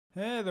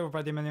Hey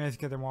everybody, my name is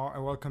Gadamar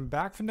and welcome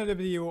back for another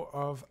video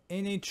of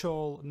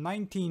NHL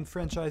 19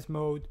 franchise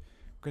mode.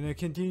 We're gonna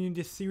continue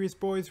this series,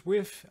 boys,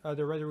 with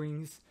the Red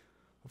Wings.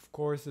 Of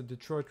course, the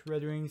Detroit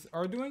Red Wings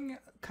are doing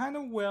kind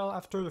of well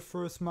after the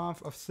first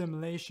month of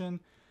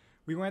simulation.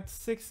 We went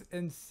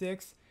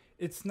 6-6.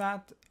 It's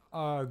not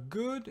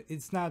good,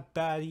 it's not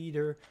bad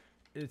either.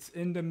 It's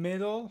in the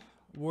middle.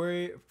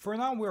 For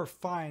now we're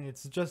fine.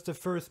 It's just the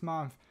first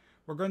month.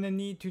 We're gonna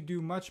need to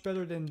do much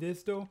better than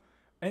this though.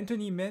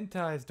 Anthony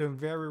Menta is doing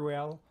very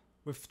well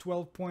with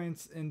 12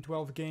 points in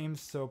 12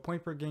 games, so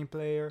point per game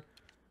player.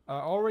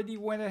 Already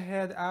went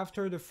ahead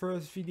after the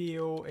first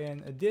video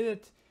and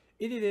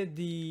edited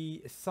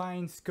the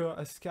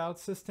scout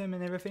system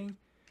and everything.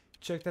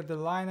 Checked out the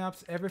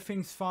lineups,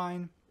 everything's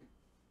fine.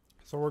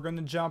 So we're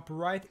gonna jump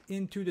right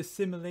into the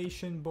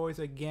simulation, boys,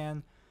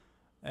 again.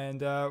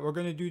 And we're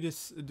gonna do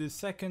this the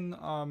second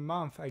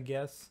month, I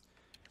guess.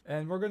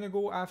 And we're gonna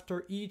go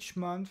after each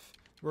month.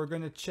 We're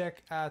gonna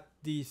check at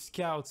the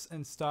scouts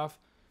and stuff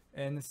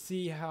and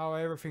see how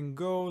everything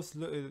goes.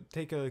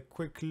 Take a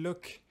quick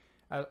look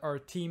at our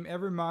team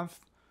every month.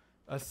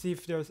 See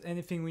if there's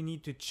anything we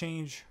need to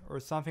change or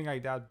something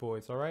like that,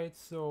 boys. Alright,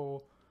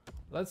 so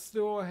let's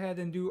go ahead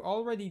and do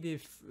already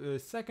the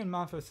second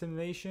month of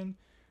simulation.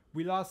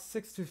 We lost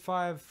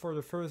 6-5 for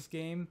the first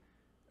game.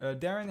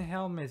 Darren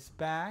Helm is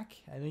back.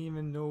 I didn't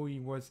even know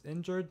he was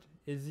injured.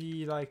 Is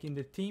he like in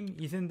the team?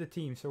 He's in the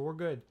team, so we're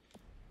good.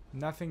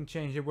 Nothing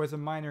changed. It was a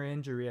minor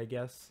injury, I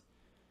guess.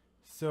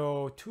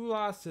 So 2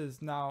 losses.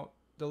 Now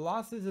the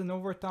losses in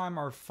overtime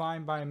are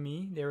fine by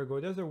me. There we go.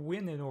 There's a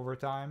win in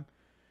overtime.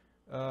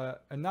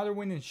 Another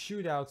win in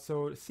shootout.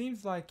 So it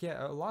seems like,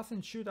 yeah, a loss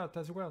in shootout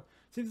as well.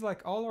 Seems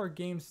like all our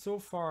games so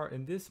far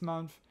in this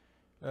month,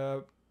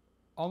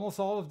 almost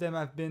all of them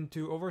have been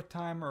to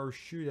overtime or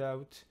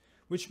shootout,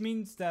 which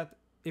means that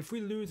if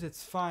we lose,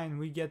 it's fine.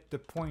 We get the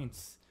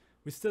points.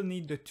 We still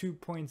need the 2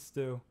 points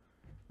though.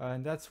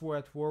 And that's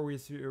what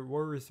worries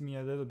me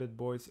a little bit,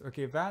 boys.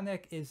 Okay,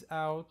 Vanek is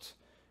out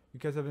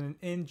because of an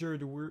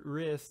injured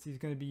wrist. He's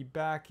going to be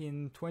back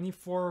in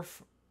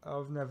 24th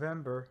of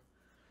November.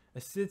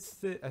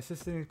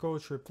 Assistant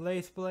coach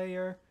replace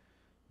player.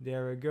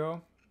 There we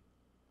go.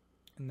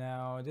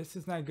 Now, this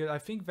is not good. I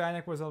think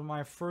Vanek was on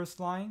my first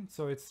line,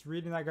 so it's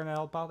really not going to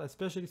help out,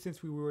 especially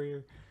since we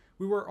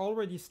were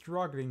already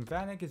struggling.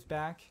 Vanek is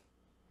back.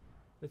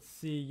 Let's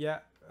see. Yeah,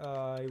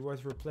 he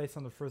was replaced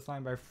on the first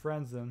line by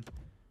Frenzen.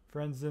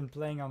 Frenzen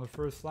playing on the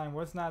first line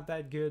was not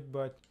that good,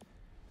 but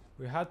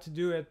we had to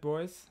do it,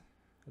 boys.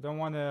 I don't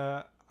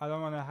wanna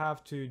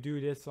have to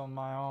do this on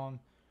my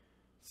own.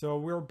 So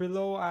we're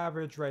below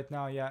average right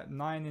now. Yeah,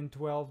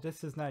 9-12.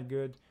 This is not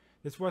good.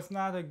 This was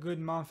not a good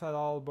month at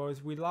all,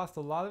 boys. We lost a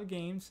lot of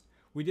games.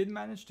 We did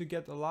manage to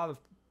get a lot of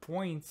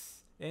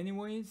points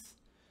anyways.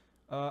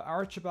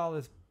 Archibald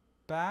is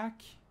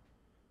back.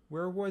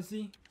 Where was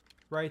he?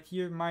 Right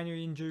here, minor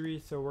injury,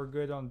 so we're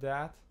good on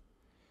that.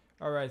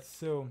 Alright,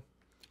 so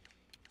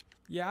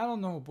yeah, I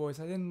don't know, boys.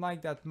 I didn't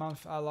like that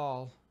month at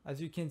all.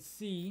 As you can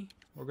see,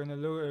 we're gonna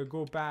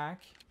go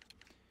back.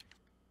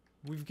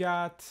 We've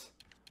got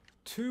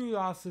 2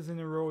 losses in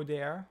a row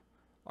there.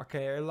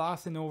 Okay, a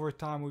loss in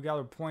overtime. We got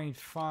a point,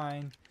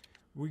 fine.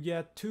 We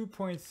get 2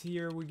 points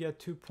here. We get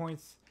 2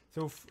 points.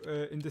 So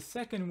in the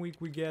second week,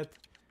 we get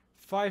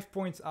 5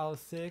 points out of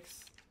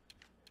 6.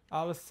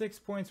 Out of 6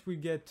 points, we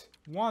get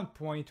 1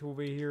 point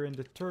over here in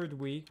the third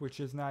week,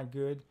 which is not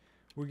good.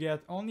 We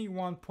get only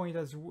 1 point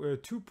as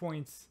 2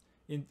 points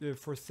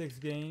for 6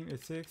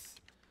 games,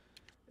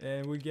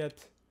 and we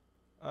get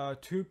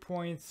 2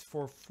 points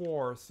for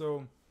 4.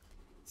 So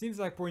it seems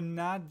like we're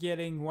not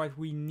getting what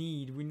we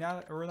need. We're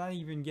not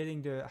even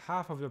getting the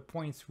half of the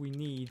points we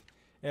need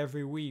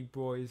every week,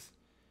 boys.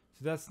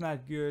 So that's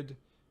not good.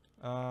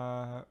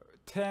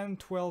 10,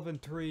 12,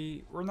 and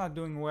 3. We're not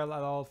doing well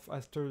at all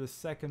after the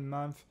second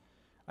month.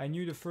 I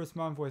knew the first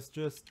month was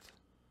just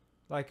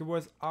like, it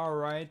was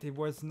alright. It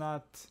was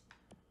not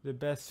the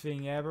best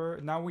thing ever.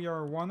 Now we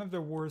are one of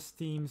the worst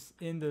teams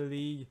in the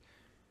league.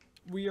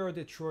 We are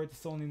Detroit.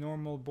 It's only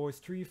normal,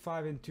 boys.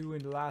 3-5-2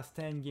 in the last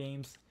 10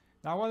 games.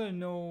 Now I want to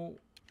know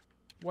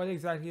what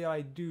exactly I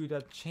do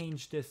that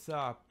changed this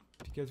up,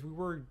 because we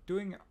were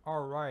doing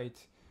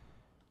alright.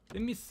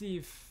 Let me see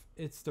if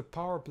it's the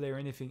power play or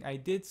anything. I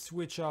did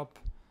switch up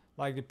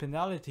like the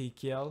penalty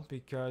kill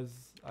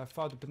because I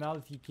thought the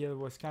penalty kill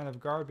was kind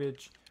of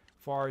garbage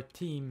for our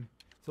team.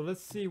 So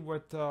let's see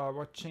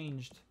what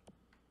changed.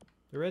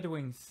 The Red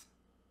Wings.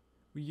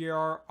 We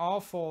are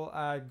awful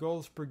at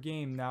goals per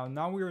game now.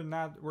 Now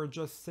we're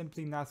just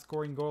simply not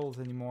scoring goals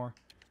anymore.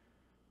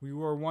 We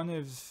were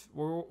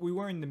we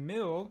were in the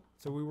middle,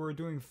 so we were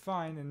doing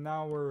fine, and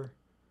now we're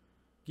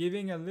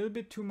giving a little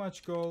bit too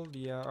much goal.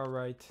 Yeah,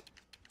 alright.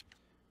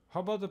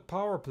 How about the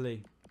power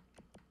play?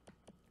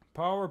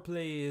 Power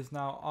play is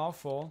now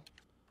awful.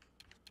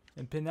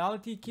 And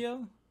penalty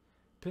kill?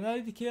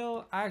 Penalty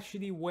kill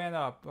actually went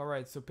up.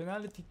 Alright, so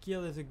penalty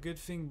kill is a good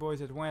thing, boys.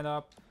 It went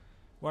up.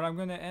 What I'm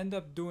going to end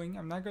up doing,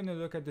 I'm not going to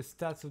look at the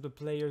stats of the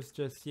players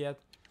just yet.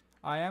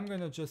 I am going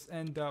to just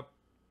end up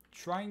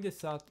trying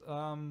this out.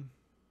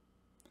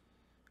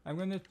 I'm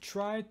gonna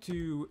try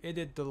to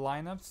edit the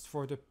lineups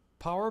for the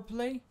power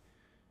play.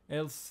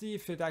 I'll see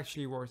if it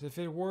actually works. If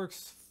it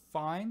works,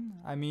 fine.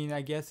 I mean,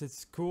 I guess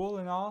it's cool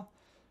and all.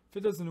 If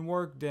it doesn't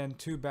work, then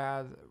too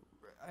bad.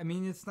 I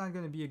mean, it's not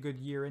gonna be a good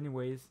year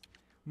anyways.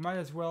 We might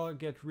as well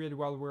get rid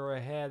while we're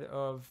ahead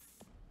of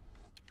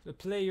the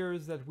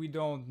players that we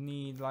don't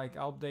need, like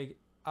Abdulkader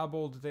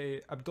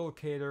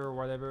or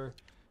whatever,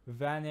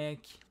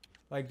 Vanek,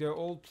 like the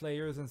old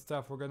players and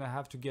stuff. We're gonna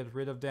have to get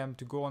rid of them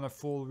to go on a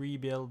full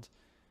rebuild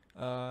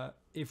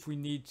if we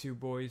need to,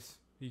 boys,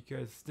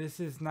 because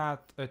this is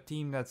not a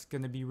team that's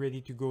gonna be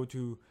ready to go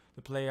to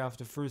the playoff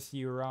the first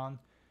year round.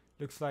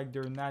 Looks like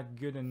they're not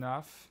good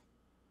enough.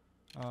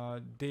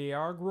 They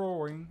are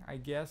growing, I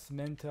guess,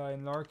 Menta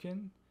and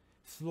Larkin.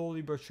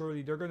 Slowly but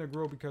surely they're gonna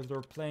grow because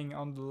they're playing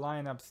on the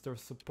lineups they're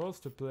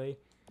supposed to play.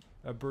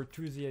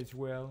 Bertuzzi as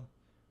well.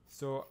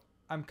 So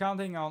I'm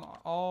counting on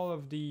all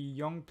of the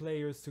young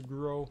players to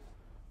grow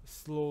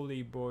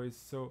slowly, boys.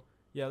 So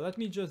yeah, let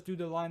me just do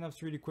the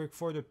lineups really quick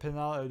for the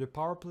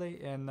power play,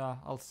 and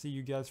I'll see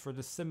you guys for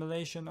the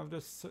simulation of the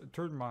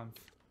third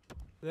month.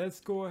 Let's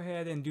go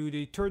ahead and do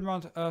the third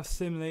month of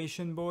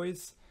simulation,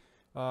 boys.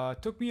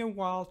 Took me a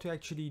while to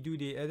actually do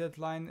the edit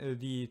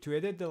to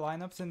edit the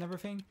lineups and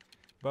everything,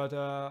 but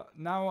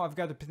now I've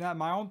got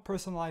my own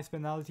personalized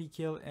penalty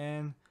kill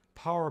and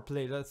power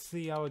play. Let's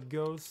see how it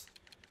goes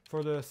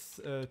for the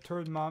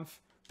third month.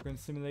 We're gonna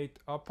simulate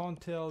up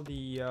until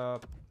the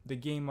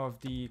game of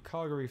the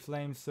Calgary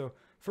Flames. So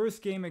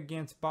first game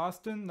against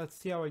Boston. Let's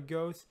see how it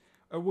goes.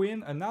 A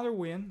win, another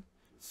win.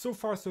 So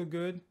far so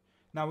good.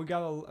 Now we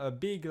got a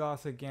big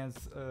loss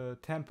against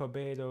Tampa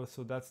Bay though,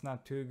 so that's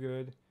not too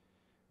good.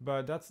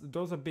 But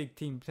those are big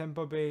teams.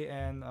 Tampa Bay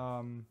and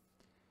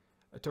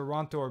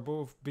Toronto are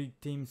both big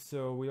teams,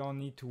 so we don't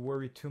need to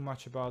worry too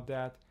much about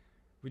that.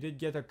 We did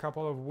get a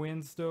couple of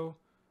wins though.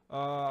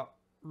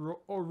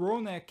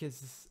 Ronek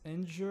is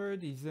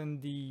injured. He's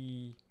in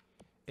the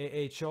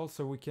AHL,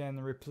 so we can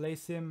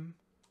replace him.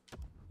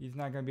 He's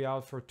not gonna be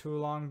out for too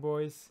long,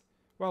 boys.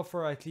 Well,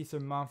 for at least a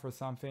month or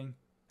something,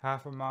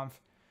 half a month.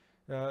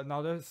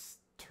 Now there's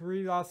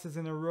 3 losses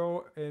in a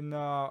row in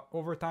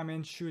overtime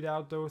and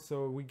shootout though,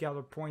 so we got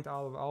a point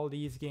out of all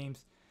these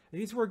games. At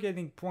least we're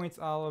getting points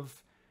out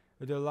of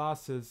the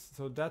losses,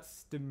 so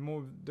that's the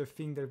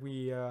thing that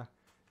we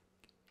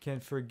can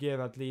forgive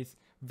at least.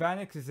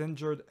 Vanek is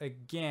injured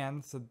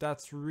again, so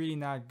that's really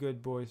not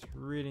good, boys.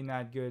 Really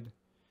not good.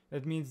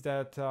 That means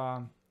that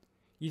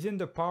he's in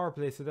the power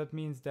play, so that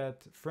means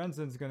that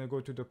Frenzen's gonna go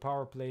to the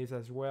power plays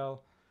as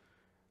well.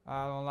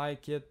 I don't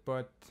like it,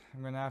 but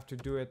I'm gonna have to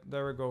do it.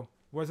 There we go.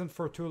 Wasn't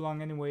for too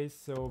long anyways,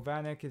 so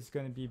Vanek is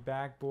gonna be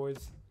back,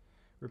 boys.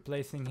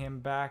 Replacing him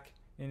back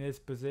in his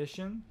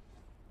position.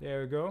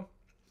 There we go.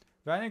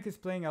 Vanek is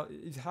playing,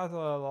 he has a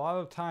lot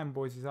of time,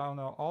 boys. He's on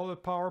all the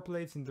power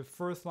plays in the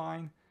first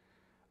line.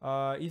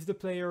 He's the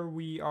player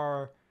we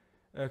are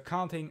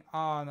counting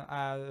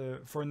on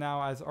for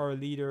now as our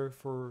leader,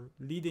 for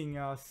leading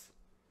us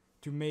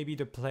to maybe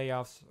the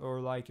playoffs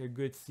or like a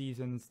good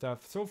season and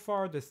stuff. So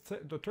far, the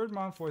third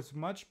month was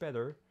much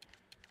better.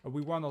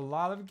 We won a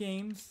lot of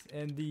games,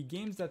 and the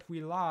games that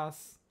we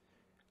lost,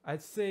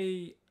 I'd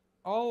say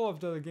all of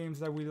the games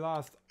that we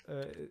lost,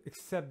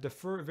 except the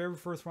very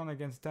first one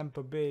against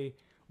Tampa Bay,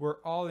 were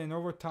all in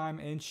overtime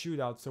and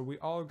shootout. So we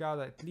all got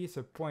at least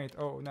a point.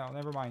 Oh no,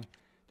 never mind.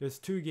 There's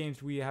 2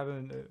 games we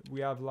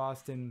have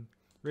lost in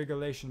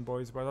regulation,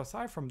 boys. But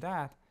aside from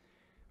that,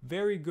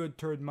 very good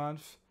third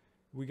month.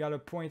 We got a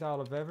point out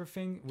of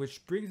everything,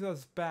 which brings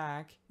us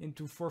back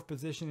into 4th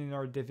position in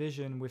our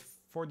division with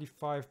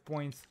 45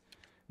 points.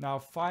 Now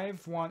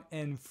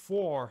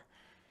 5-1-4.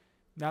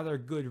 Not a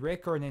good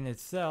record in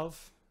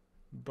itself,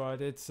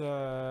 but it's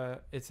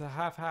a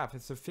half-half.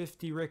 It's a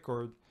 50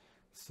 record,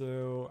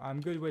 so I'm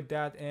good with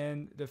that.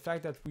 And the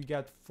fact that we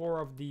got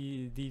 4 of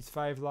these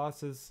 5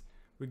 losses,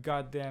 we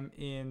got them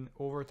in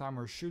overtime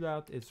or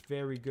shootout, it's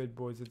very good,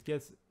 boys. It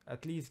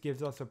at least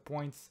gives us a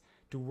points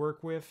to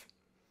work with.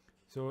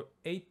 So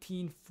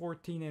 18,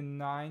 14, and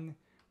 9.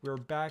 We're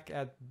back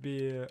at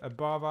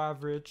above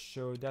average,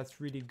 so that's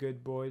really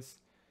good, boys.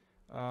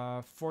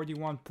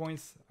 41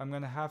 points. I'm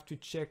gonna have to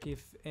check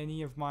if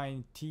any of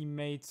my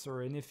teammates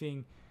or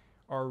anything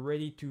are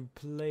ready to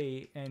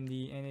play in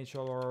the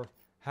NHL or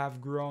have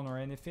grown or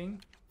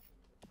anything.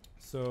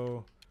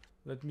 So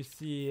let me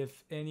see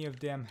if any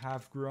of them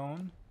have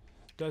grown.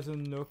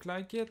 Doesn't look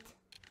like it.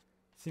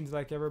 Seems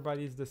like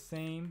everybody's the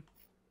same.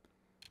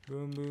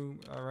 Boom, boom.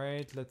 All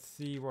right, let's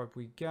see what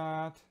we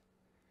got.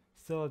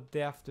 Still a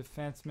depth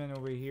defenseman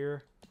over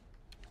here.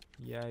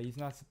 Yeah, he's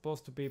not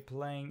supposed to be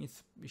playing.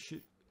 He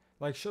should,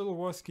 like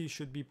Sholowski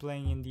should be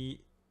playing in the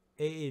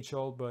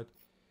AHL, but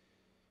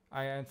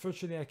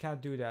unfortunately I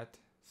can't do that.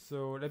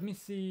 So let me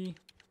see.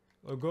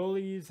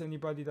 Goalies,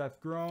 anybody that's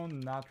grown?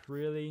 Not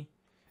really.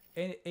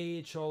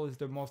 AHL is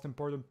the most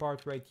important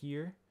part right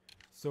here.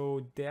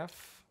 So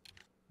depth,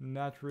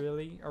 not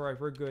really. All right,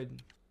 we're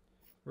good.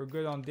 We're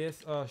good on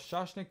this.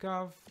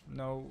 Shashnikov,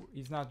 no,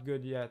 he's not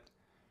good yet.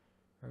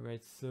 All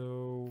right,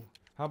 so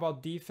how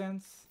about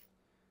defense?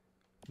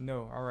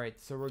 No. All right,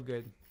 so we're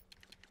good.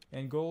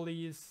 And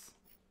goalies,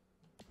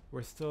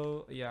 we're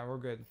still, yeah, we're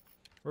good.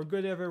 We're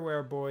good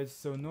everywhere, boys.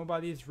 So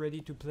nobody's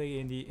ready to play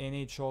in the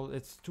NHL.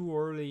 It's too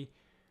early.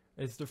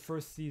 It's the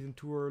first season,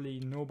 too early.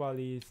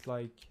 Nobody's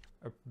like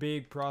a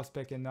big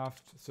prospect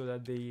enough so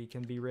that they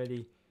can be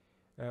ready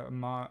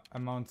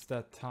amongst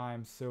that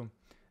time. So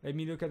let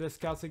me look at the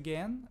scouts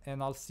again,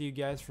 and I'll see you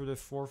guys for the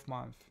 4th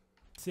month.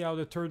 See how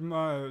the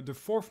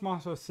 4th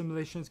month of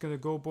simulation is gonna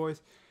go,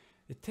 boys.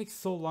 It takes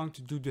so long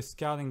to do the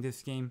scouting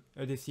this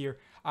year.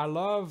 I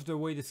love the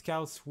way the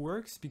scouts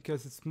works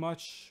because it's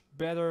much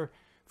better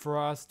for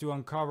us to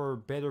uncover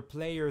better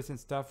players and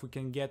stuff. We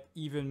can get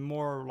even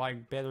more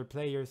like better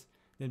players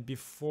than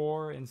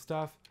before and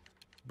stuff.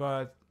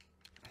 But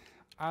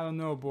I don't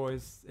know,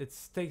 boys. It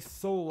takes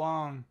so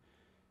long.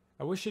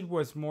 I wish it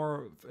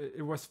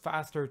was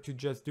faster to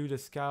just do the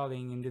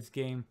scouting in this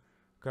game,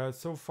 because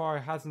so far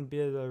it hasn't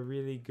been a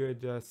really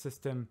good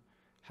system.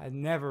 Had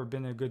never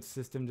been a good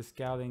system, the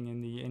scouting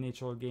in the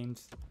NHL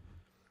games.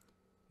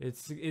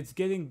 It's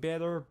getting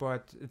better,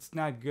 but it's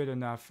not good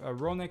enough.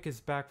 Ronek is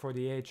back for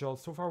the AHL.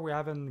 So far we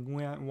haven't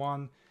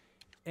won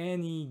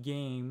any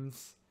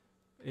games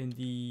in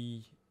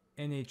the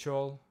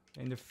NHL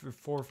in the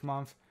 4th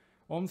month.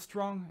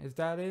 Armstrong, is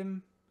that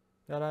him?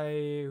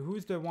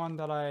 Who's the one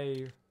that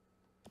I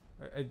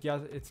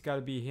guess it's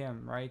gotta be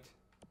him, right?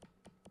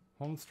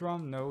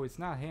 Holmstrom? No, it's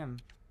not him.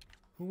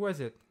 Who was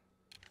it?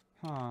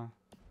 Huh.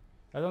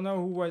 I don't know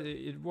who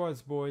it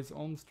was, boys.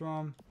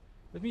 Holmstrom.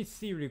 Let me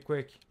see really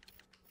quick.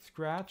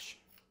 Scratch.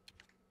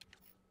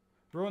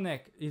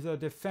 Ronek, he's a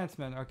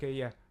defenseman. Okay,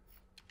 yeah.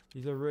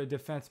 He's a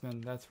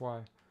defenseman, that's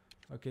why.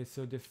 Okay,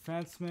 so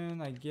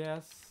defenseman, I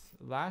guess.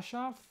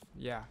 Lashoff?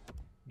 Yeah.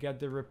 Got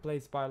the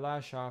replaced by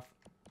Lashoff.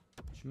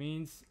 Which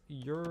means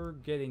you're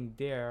getting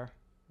there.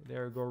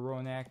 There you go,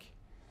 Ronek.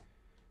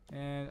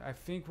 And I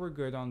think we're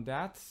good on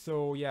that.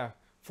 So, yeah.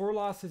 4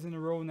 losses in a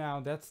row now.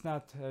 That's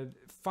not...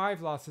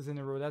 5 losses in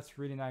a row. That's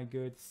really not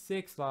good.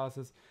 6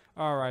 losses.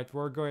 Alright,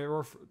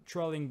 we're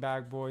trailing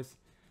back, boys.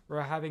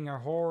 We're having a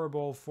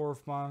horrible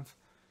 4th month.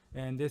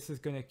 And this is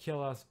going to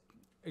kill us.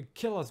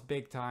 Kill us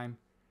big time.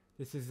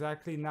 This is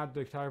exactly not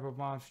the type of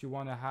month you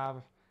want to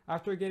have.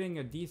 After getting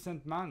a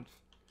decent month,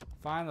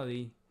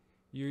 finally,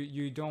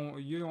 you don't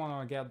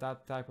want to get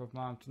that type of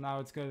month.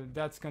 Now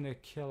that's gonna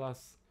kill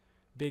us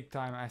big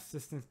time.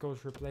 Assistant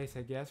coach replaced,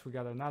 I guess. We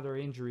got another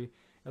injury.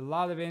 A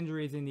lot of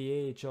injuries in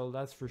the AHL,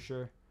 that's for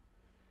sure.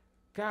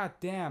 God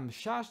damn,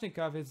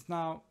 Shashnikov is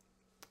now...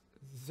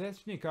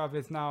 Zechnikov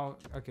is now...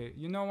 Okay,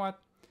 you know what?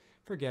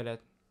 Forget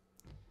it.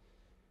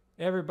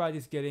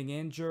 Everybody's getting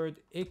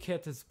injured.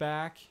 Iket is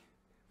back.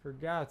 For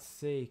God's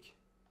sake.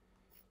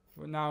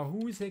 Now,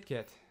 who is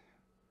Iket?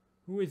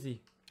 Who is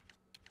he?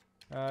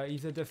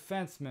 He's a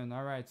defenseman.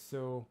 Alright,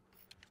 so...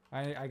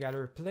 I gotta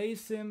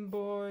replace him,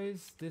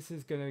 boys. This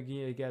is gonna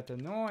get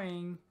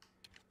annoying.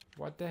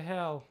 What the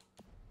hell?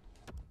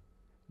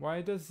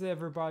 Why does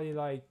everybody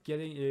like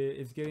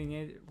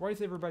why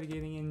is everybody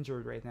getting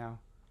injured right now?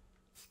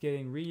 It's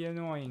getting really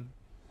annoying.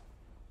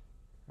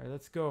 Alright,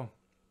 let's go.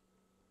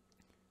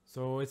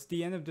 So it's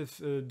the end of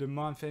the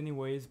month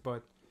anyways,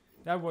 but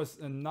that was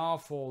an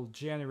awful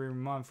January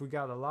month. We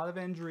got a lot of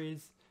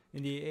injuries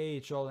in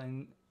the AHL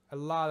and a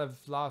lot of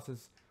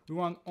losses. We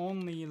won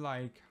only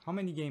like, how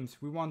many games?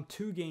 We won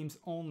 2 games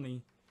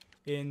only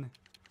in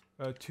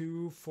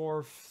 2,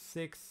 4,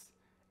 6,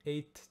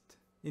 8.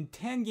 In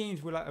 10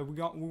 games, we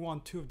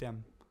won 2 of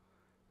them.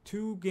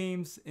 2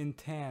 games in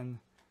 10.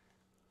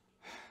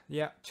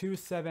 Yeah,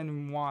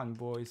 2-7-1,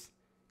 boys.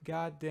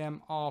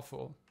 Goddamn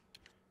awful.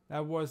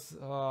 That was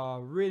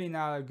really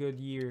not a good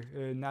year.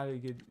 Not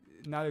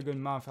a good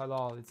month at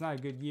all. It's not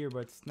a good year, but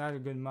it's not a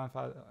good month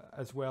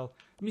as well.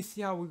 Let me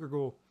see how we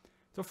go.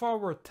 So far,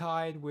 we're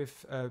tied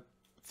with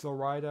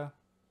Florida,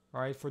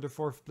 right, for the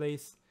 4th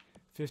place,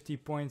 50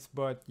 points.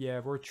 But yeah,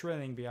 we're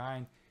trailing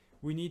behind.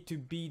 We need to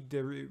beat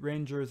the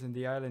Rangers and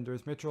the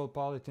Islanders.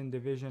 Metropolitan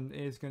Division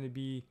is going to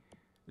be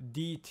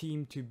the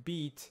team to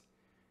beat,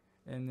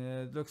 and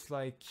it looks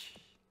like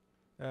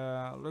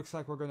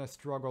we're going to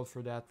struggle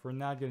for that. We're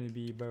not going to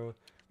be, but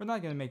we're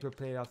not going to make the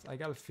playoffs. I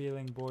got a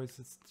feeling, boys,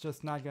 it's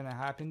just not going to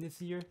happen this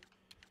year.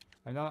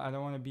 I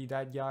don't want to be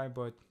that guy,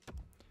 but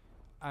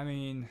I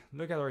mean,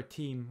 look at our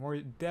team. We're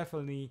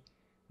definitely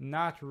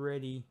not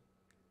ready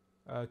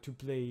to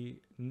play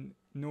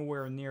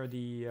nowhere near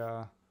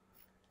the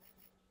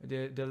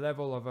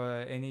level of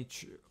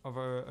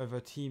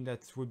a team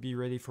that would be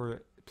ready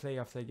for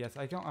playoffs, I guess.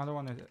 I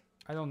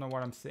don't know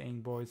what I'm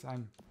saying, boys.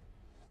 I'm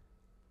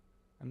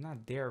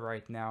not there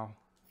right now.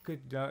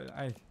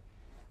 I'm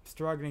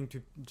struggling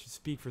to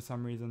speak for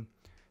some reason.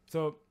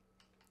 So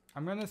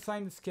I'm gonna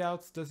assign the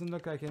scouts. Doesn't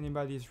look like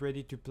anybody's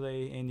ready to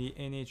play in the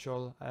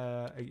NHL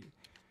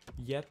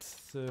yet.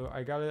 So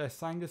I gotta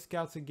assign the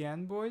scouts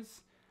again,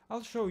 boys.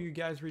 I'll show you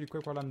guys really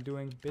quick what I'm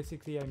doing.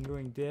 Basically, I'm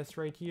doing this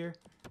right here.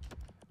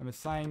 I'm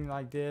assigning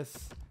like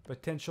this,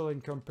 potential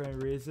in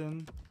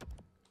comparison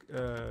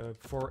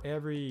for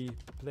every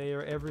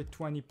player, every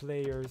 20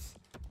 players.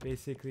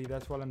 Basically,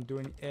 that's what I'm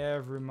doing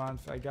every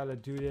month. I gotta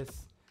do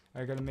this.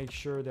 I gotta make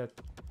sure that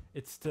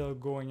it's still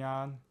going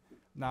on.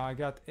 Now I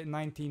got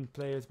 19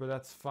 players, but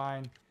that's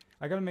fine.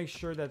 I gotta make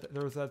sure that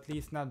there's at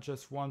least not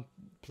just one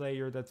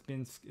player that's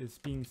is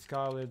being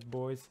scouted,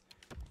 boys.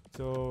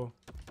 So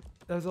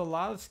there's a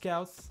lot of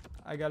scouts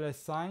I gotta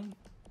assign,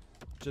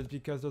 just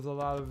because there's a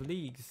lot of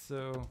leagues.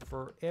 So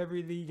for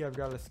every league I've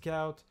got a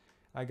scout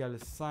I gotta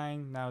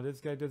assign. Now this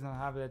guy doesn't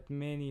have that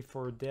many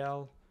for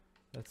Dell.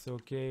 That's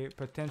okay.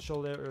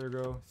 Potential, there we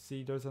go.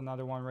 See, there's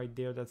another one right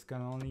there that's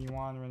got only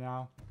one right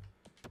now.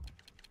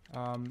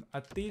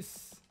 At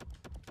least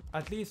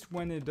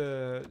when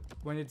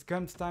it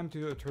comes time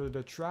to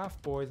the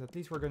draft, boys, at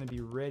least we're gonna be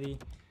ready,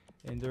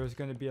 and there's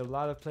gonna be a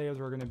lot of players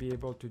we're gonna be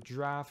able to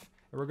draft,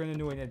 and we're gonna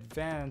know in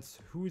advance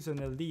who's an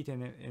elite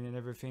and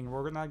everything.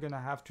 We're not gonna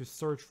have to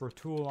search for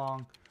too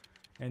long,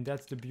 and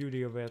that's the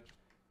beauty of it.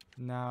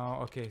 Now,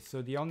 okay,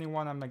 so the only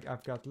one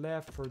I've got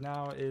left for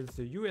now is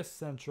the US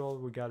Central.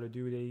 We gotta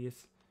do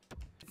this.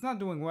 It's not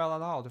doing well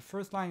at all. The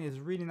first line is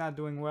really not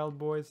doing well,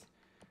 boys.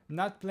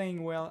 Not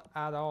playing well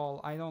at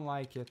all. I don't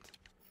like it.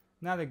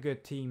 Not a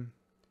good team.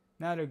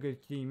 Not a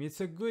good team.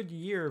 It's a good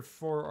year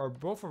for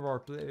both of our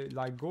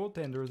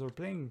goaltenders are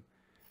playing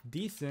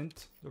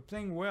decent. They're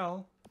playing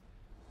well.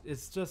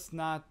 It's just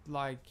not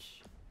like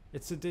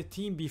the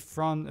team in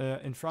front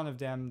of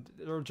them.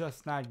 They're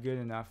just not good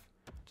enough.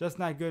 Just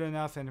not good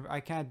enough, and I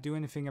can't do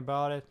anything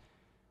about it.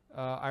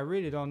 I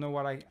really don't know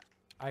what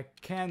I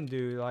can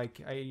do.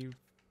 Like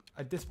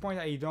at this point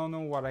I don't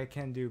know what I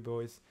can do,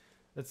 boys.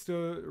 Let's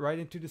go right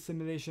into the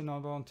simulation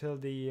until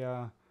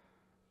the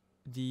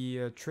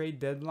trade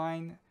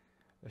deadline.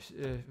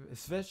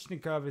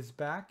 Svechnikov is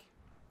back.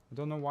 I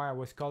don't know why I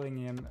was calling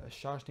him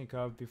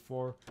Shashnikov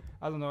before.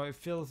 I don't know. It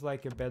feels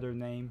like a better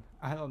name.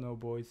 I don't know,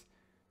 boys.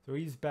 So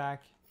he's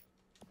back.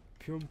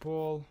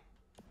 Pumpol.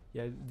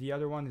 Yeah, the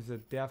other one is a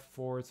depth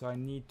forward, so I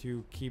need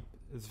to keep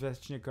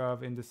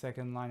Svechnikov in the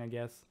second line, I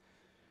guess.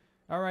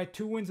 Alright,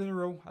 2 wins in a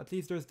row. At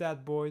least there's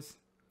that, boys.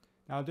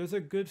 Now, there's a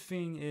good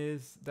thing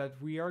is that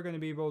we are going to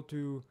be able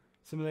to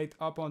simulate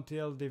up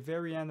until the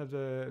very end of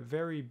the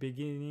very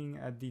beginning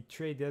at the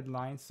trade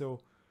deadline. So,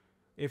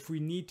 if we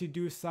need to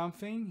do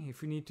something,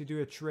 if we need to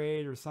do a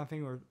trade or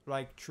something, or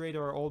like trade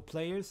our old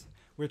players,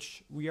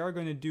 which we are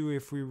going to do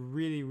if we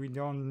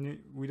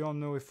don't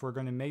know if we're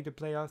going to make the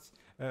playoffs.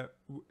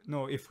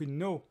 No, if we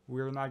know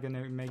we're not going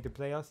to make the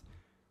playoffs,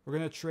 we're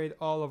going to trade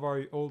all of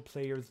our old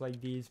players like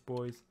these,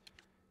 boys,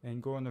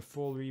 and go on a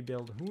full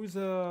rebuild. Who's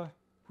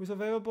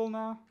available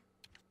now?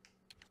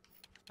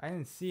 I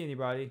didn't see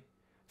anybody.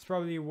 This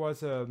probably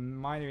was a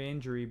minor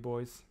injury,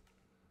 boys.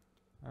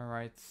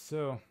 Alright,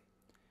 so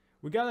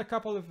we got a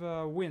couple of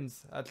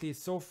wins, at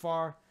least so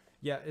far.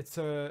 Yeah, it's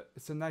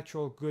an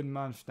actual good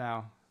month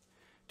now.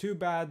 Too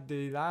bad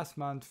the last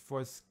month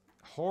was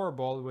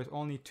horrible with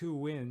only 2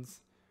 wins,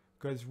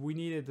 because we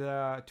needed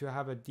to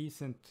have a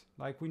decent,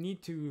 like, we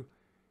need to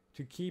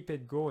keep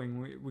it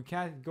going. We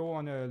can't go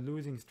on a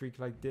losing streak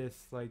like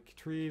this, like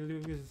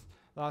 3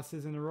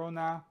 losses in a row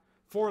now,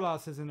 4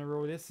 losses in a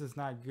row. This is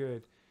not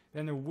good.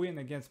 Then a win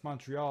against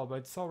Montreal, but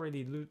it's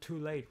already too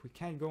late. We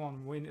can't go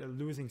on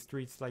losing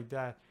streaks like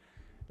that.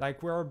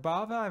 Like, we're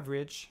above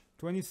average,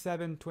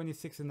 27,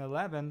 26, and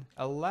 11.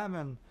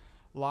 11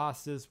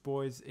 losses,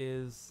 boys,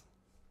 is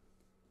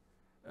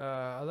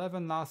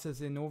 11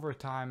 losses in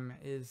overtime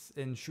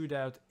in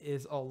shootout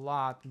is a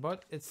lot,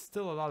 but it's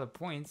still a lot of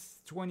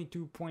points.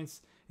 22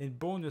 points in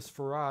bonus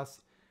for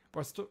us,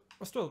 but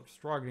we're still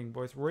struggling,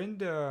 boys. We're in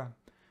the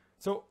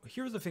so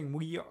here's the thing: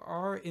 we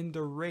are in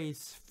the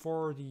race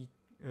for the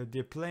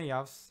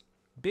playoffs,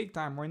 big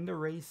time. We're in the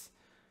race.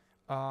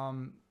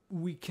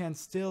 We can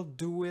still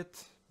do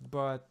it,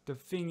 but the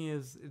thing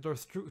is, they're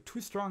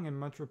too strong in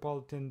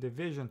Metropolitan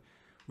Division.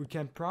 We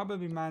can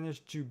probably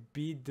manage to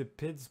beat the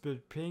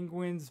Pittsburgh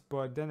Penguins,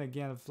 but then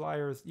again,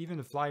 even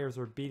the Flyers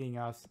are beating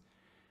us.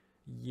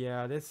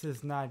 Yeah, this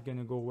is not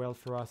gonna go well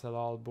for us at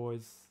all,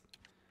 boys.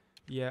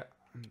 Yeah,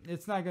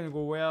 it's not gonna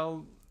go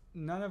well.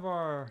 None of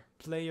our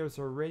players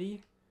are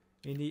ready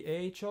in the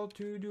AHL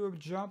to do a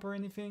jump or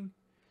anything.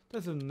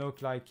 Doesn't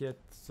look like it,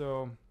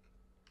 so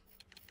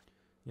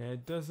yeah,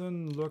 it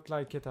doesn't look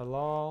like it at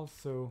all.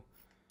 So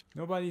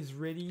nobody's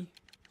ready.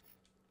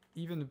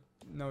 Even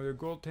no, the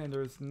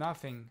goaltenders,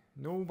 nothing.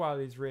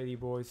 Nobody's ready,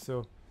 boys.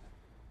 So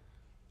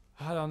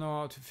I don't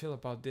know how to feel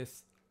about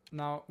this.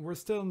 Now we're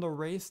still in the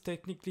race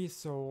technically,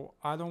 so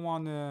I don't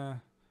want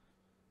to.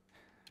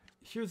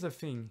 Here's the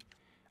thing: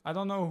 I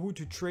don't know who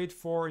to trade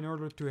for in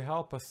order to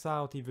help us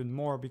out even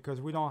more, because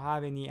we don't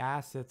have any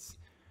assets.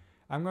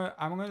 I'm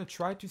gonna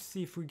try to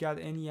see if we got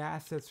any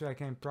assets so I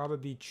can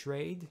probably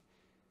trade.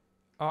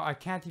 Oh, I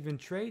can't even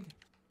trade.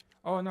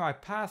 Oh no, I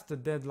passed the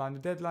deadline. The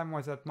deadline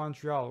was at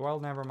Montreal. Well,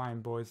 never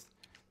mind, boys.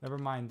 Never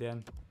mind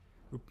then.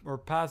 We're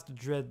past the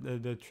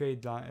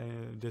trade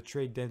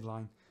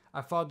deadline.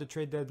 I thought the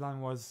trade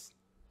deadline was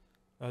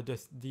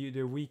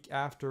the week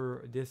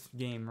after this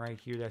game right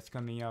here that's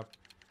coming up.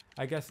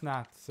 I guess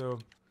not. So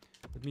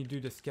let me do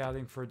the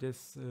scouting for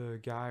this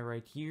guy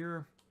right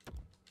here.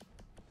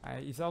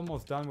 He's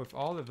almost done with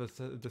all of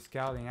the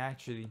scouting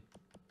actually.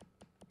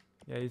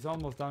 Yeah, he's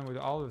almost done with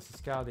all of his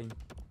scouting.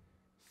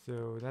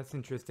 So that's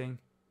interesting.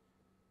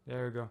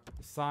 There we go.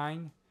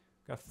 Sign.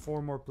 Got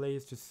 4 more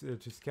players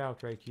to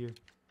scout right here.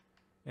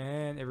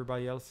 And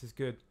everybody else is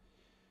good.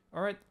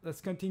 Alright,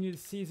 let's continue the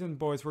season,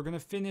 boys. We're gonna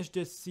finish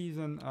this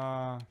season,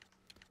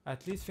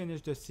 at least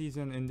finish the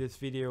season in this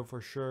video for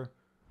sure.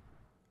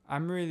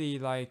 I'm really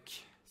like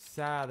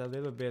sad a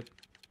little bit.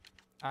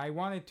 I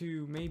wanted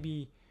to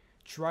maybe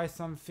try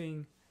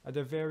something at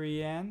the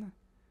very end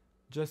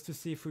just to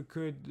see if we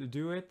could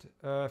do it.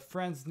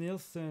 Franz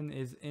Nielsen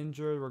is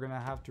injured. We're gonna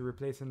have to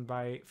replace him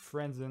by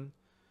Frenzen.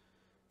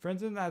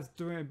 Frenzen has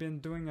been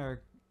doing a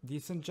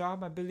decent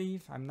job, I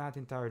believe. I'm not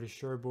entirely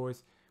sure,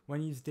 boys.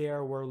 When he's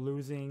there, we're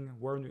losing.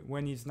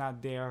 When he's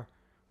not there,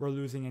 we're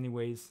losing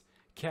anyways.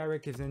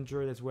 Carrick is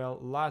injured as well.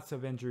 Lots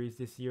of injuries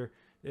this year.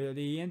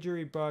 The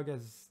injury bug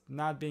has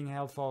not been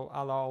helpful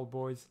at all,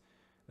 boys.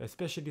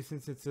 Especially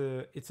since it's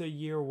a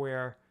year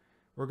where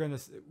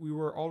we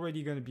were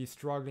already gonna be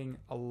struggling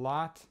a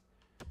lot.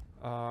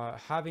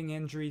 Having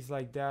injuries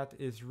like that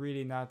is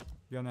really not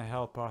gonna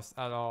help us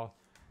at all.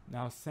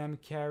 Now Sam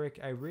Carrick,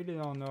 I really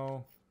don't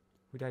know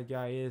who that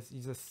guy is.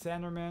 He's a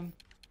centerman,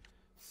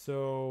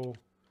 so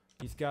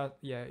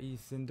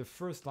he's in the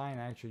first line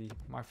actually.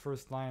 My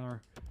first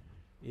liner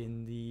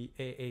in the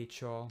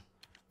AHL.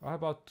 How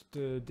about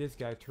this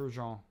guy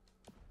Turgeon?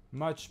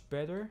 Much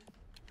better,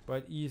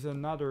 but he's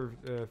another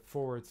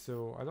forward,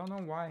 so I don't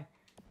know why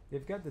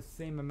they've got the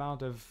same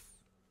amount of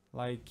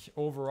like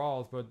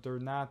overalls, but they're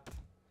not.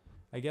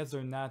 I guess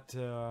they're not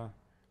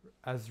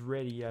as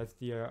ready as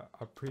the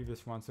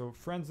previous one. So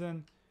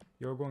Frenzen,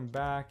 you're going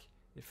back.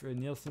 If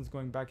Nielsen's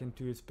going back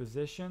into his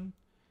position,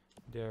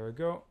 there we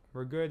go.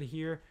 We're good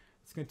here.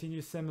 Let's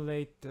continue to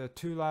simulate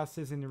 2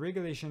 losses in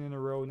regulation in a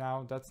row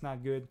now. That's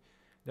not good.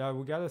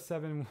 We got a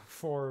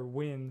 7-4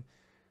 win.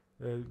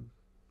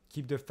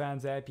 Keep the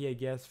fans happy, I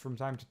guess, from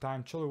time to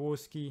time.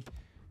 Cholowski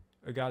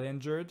got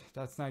injured.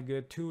 That's not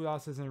good. 2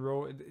 losses in a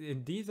row.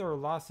 And these are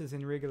losses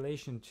in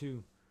regulation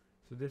too.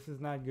 So this is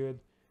not good.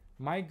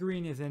 Mike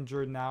Green is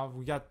injured now.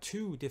 We got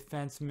 2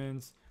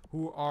 defensemen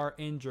who are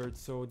injured.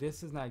 So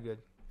this is not good.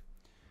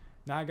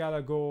 Now I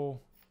gotta go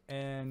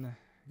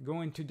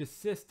into the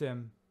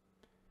system.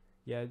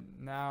 Yeah,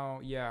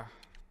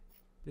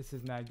 this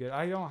is not good.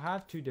 I don't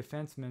have 2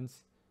 defensemen.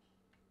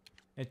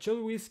 And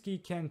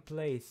Cholowski can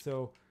play.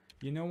 So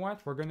you know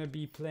what? We're gonna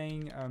be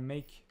playing.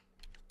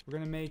 We're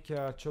gonna make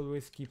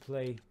Cholowski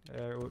play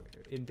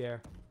in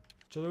there.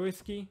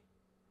 Cholowski,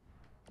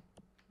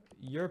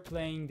 you're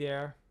playing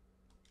there.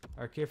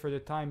 Okay, for the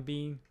time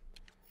being.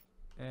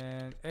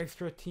 And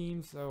extra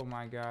teams. Oh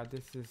my God,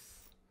 this is.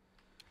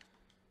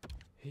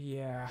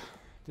 Yeah,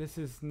 this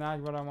is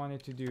not what I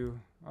wanted to do.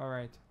 All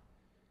right,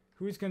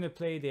 who's gonna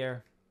play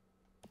there?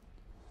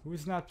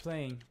 Who's not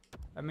playing?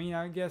 I mean,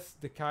 I guess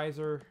the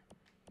Kaiser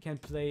can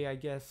play. I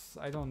guess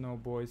I don't know,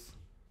 boys.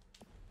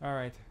 All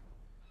right.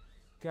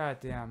 God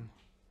damn.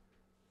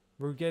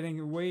 We're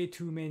getting way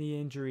too many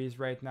injuries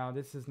right now.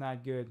 This is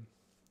not good.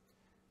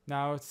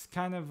 Now it's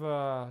kind of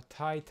a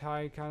tie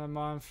kind of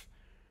month.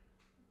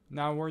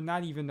 Now we're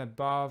not even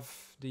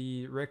above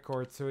the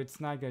record, so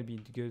it's not gonna be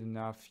good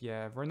enough.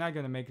 Yeah, we're not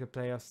gonna make the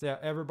playoffs. Yeah,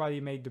 everybody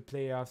made the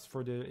playoffs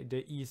for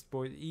the East,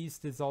 boys.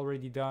 East is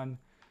already done,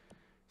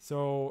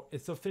 so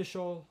it's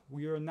official.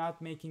 We are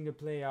not making the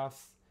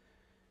playoffs.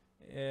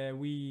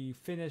 We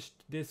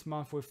finished this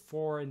month with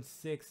 4 and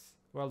 6.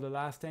 Well, the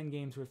last 10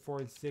 games with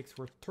 4 and 6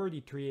 were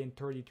 33 and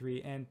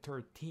 33 and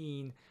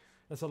 13.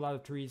 That's a lot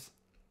of threes.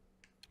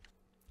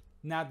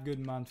 Not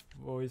good month,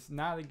 boys.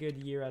 Not a good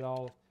year at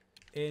all.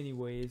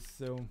 Anyways,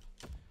 so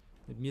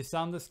let me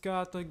sound the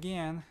Scott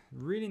again.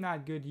 Really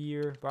not good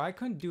year, but I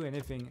couldn't do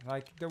anything.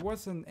 Like, there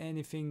wasn't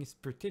anything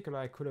particular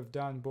I could have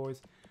done,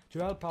 boys, to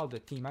help out the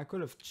team. I could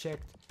have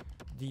checked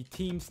the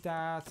team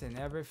stats and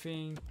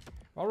everything.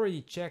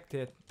 Already checked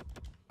it.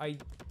 I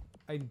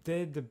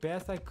did the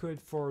best I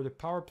could for the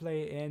power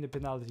play and the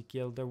penalty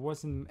kill. There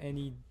wasn't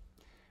any.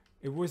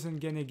 It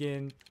wasn't gonna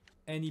get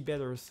any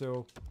better,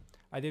 so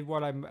I did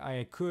what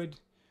I could.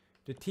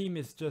 The team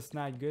is just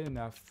not good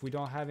enough. We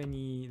don't have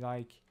any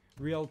like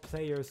real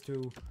players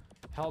to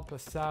help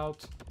us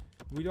out.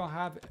 We don't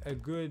have a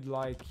good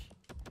like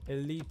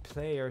elite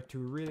player to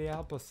really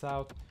help us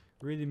out,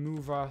 really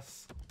move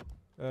us,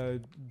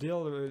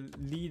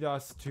 lead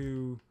us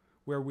to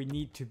where we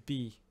need to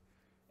be.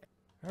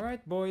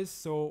 Alright, boys,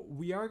 so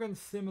we are gonna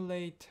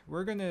simulate.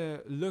 We're gonna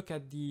look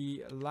at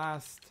the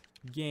last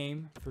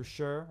game for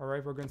sure.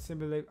 Alright, we're gonna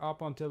simulate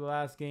up until the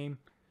last game.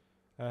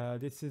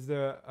 This is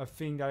a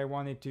thing that I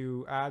wanted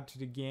to add to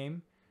the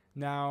game.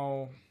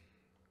 Now,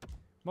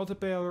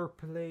 multiple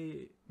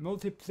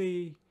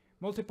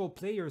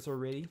players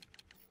already.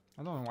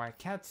 I don't know why I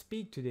can't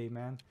speak today,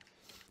 man.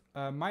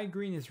 My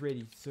green is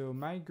ready, so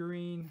my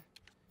green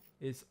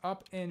is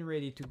up and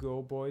ready to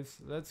go, boys.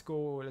 Let's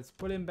go. Let's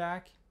put him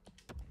back.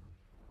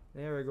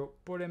 There we go.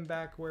 Put him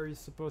back where he's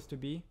supposed to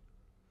be.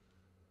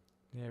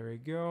 There we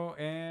go.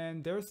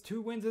 And there's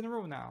 2 wins in a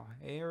row now.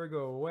 Here we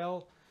go.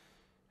 Well,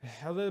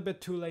 a little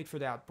bit too late for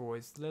that,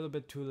 boys. A little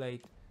bit too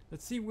late.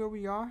 Let's see where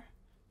we are.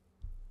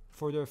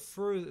 For the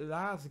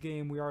last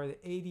game, we are at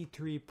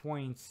 83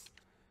 points.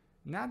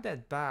 Not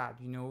that bad,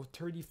 you know,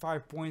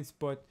 35 points,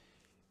 but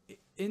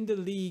in the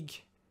league,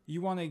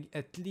 you want to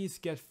at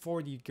least get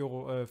 40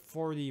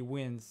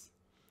 wins.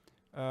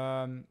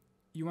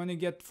 You want to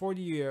get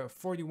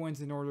 40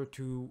 wins in order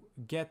to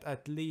get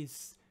at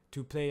least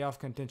to playoff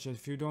contention.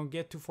 If you don't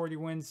get to 40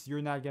 wins,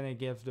 you're not gonna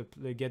get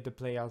the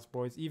playoffs,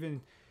 boys.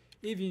 Even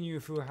if you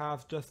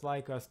have just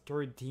like us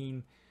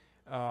 13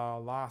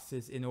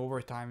 losses in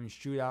overtime and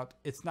shootout,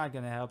 it's not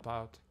gonna help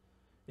out.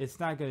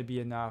 It's not gonna be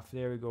enough.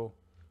 There we go.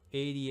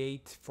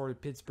 88 for the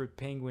Pittsburgh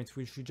Penguins,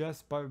 which we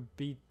just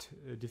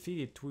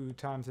defeated 2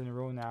 times in a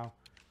row now.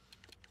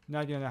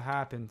 Not gonna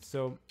happen.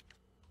 So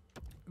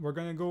we're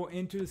gonna go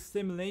into the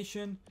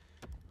simulation,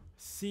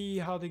 see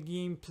how the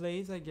game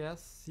plays, I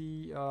guess.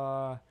 See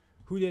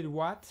who did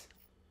what.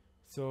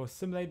 So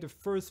simulate the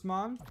first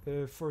month.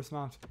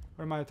 What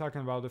am I talking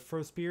about? The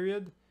first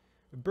period.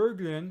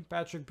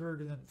 Patrick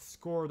Berglund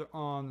scored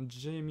on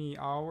Jimmy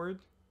Howard.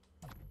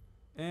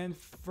 And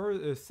for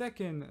the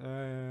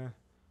second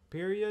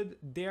period,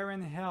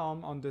 Darren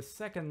Helm on the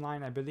second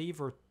line, I believe,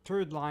 or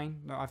third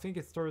line. No, I think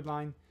it's third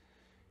line.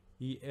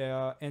 He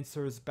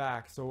answers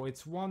back. So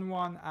it's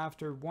 1-1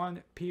 after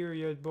 1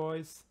 period,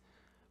 boys.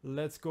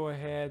 Let's go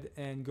ahead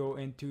and go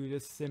into the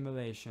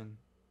simulation.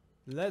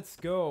 Let's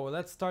go.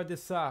 Let's start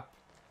this up.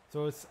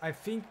 So I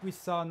think we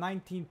saw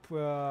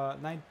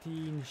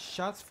 19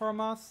 shots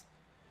from us.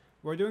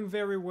 We're doing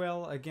very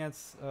well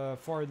against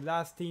for the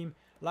last team.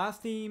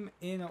 Last team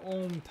in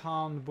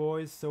hometown,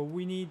 boys. So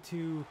we need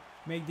to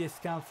make this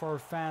count for our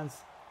fans.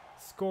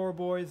 Score,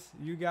 boys.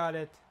 You got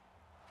it.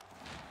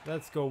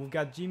 Let's go. We've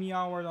got Jimmy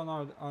Howard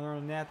on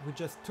our net. We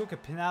just took a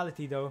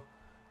penalty though.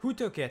 Who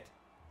took it?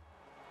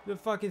 The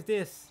fuck is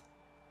this?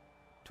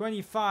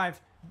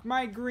 25.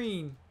 Mike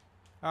Green.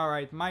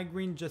 Alright, Mike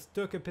Green just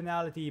took a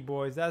penalty,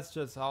 boys. That's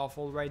just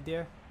awful right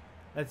there.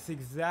 That's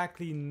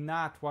exactly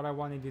not what I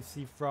wanted to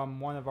see from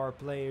one of our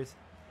players.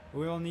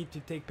 We don't need to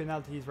take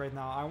penalties right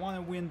now. I want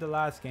to win the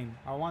last game.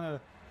 I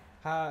want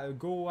to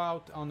go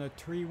out on a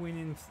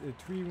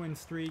 3-win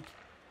streak.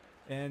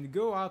 And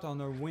go out on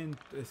a win,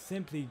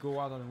 simply go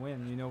out on a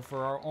win, you know,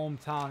 for our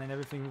hometown and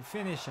everything. We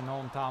finish in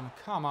hometown,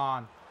 come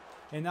on.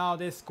 And now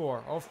they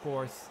score, of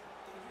course.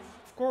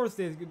 Of course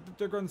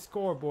they're gonna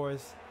score,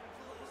 boys.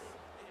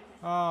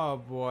 Oh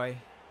boy.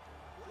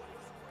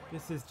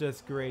 This is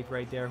just great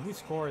right there. Who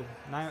scored?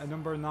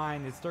 Number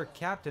 9, it's their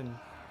captain,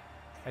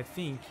 I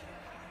think.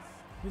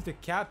 Who's the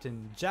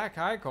captain? Jack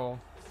Eichel.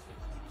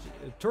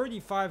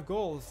 35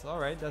 goals,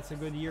 alright, that's a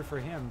good year for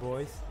him,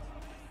 boys.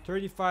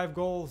 35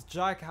 goals,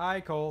 Jack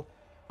Eichel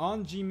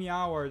on Jimmy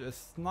Howard, a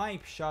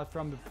snipe shot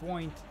from the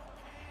point.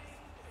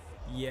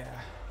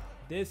 Yeah,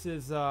 this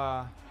is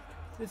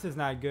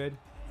not good.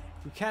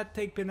 We can't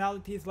take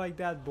penalties like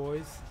that,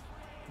 boys.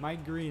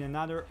 Mike Green,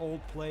 another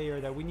old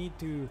player that we need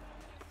to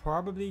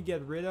probably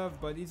get rid of,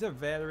 but he's a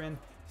veteran.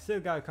 Still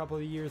got a couple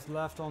of years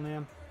left on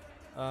him.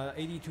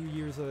 82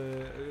 years,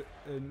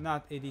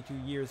 not 82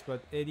 years,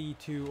 but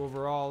 82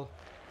 overall.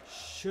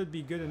 Should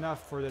be good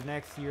enough for the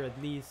next year at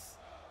least.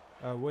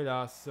 With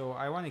us, so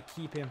I want to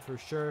keep him for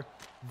sure.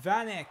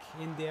 Vanek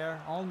in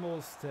there,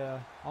 almost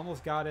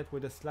got it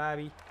with a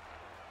slabby.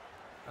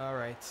 All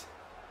right,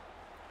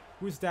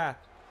 who's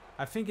that?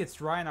 I think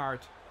it's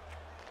Reinhardt.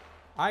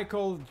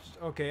 Eichel,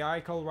 okay,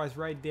 Eichel was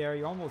right there.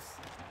 He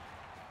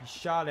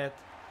shot it.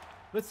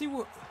 Let's see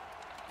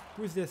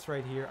who's this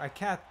right here. I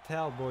can't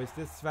tell, boys.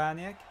 This is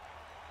Vanek.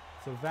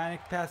 So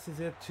Vanek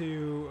passes it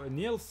to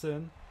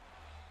Nielsen.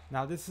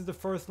 Now this is the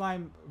first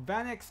line.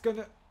 Vanek's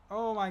gonna.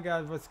 Oh my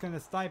god, what's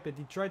gonna snipe it?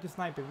 He tried to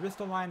snipe it. Wrist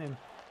line and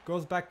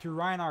goes back to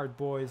Reinhardt,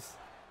 boys.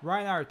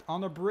 Reinhardt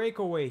on a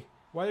breakaway.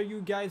 What are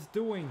you guys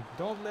doing?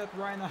 Don't let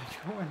Reinhardt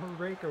go on a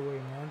breakaway,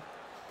 man.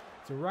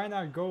 So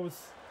Reinhardt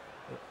goes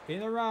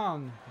in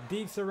around,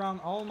 digs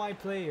around all my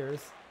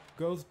players,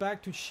 goes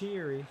back to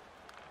Sherry,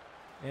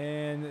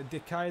 and De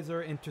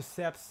Kaiser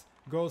intercepts,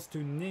 goes to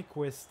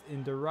Nyquist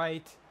in the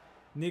right.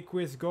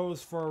 Nyquist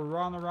goes for a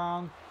run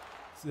around.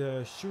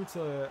 Shoots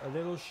a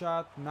little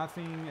shot,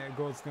 nothing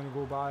gonna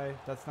go by.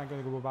 That's not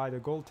gonna go by the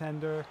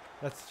goaltender.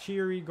 That's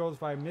Sheary, goes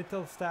by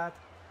Mittelstadt.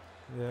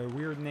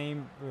 Weird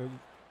name.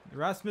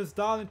 Rasmus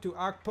Dahlin to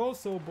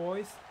Akposo,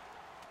 boys.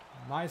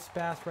 Nice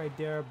pass right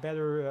there.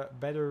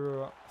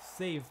 Better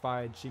save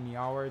by Jimmy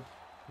Howard.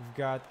 We've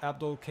got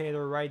Abdul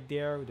Kader right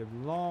there with a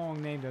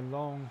long name, the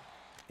long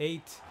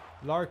 8.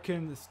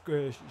 Larkin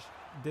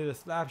did a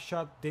slap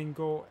shot, didn't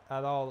go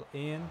at all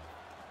in.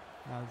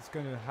 Now it's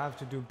gonna have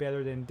to do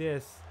better than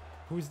this.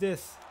 Who's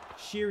this?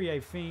 Sheary, I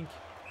think.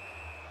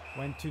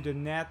 Went to the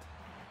net.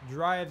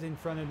 Drives in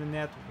front of the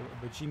net.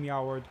 But Jimmy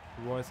Howard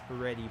was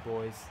ready,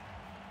 boys.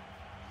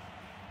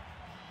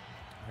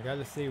 I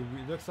gotta say,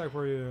 it looks like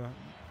we're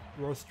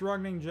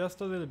struggling just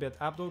a little bit.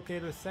 Abdul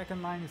Kader's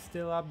second line is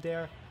still up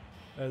there.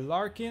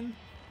 Larkin,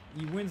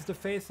 he wins the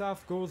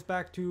face-off. Goes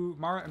back to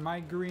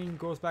Mike Green.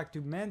 Goes back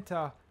to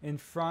Menta in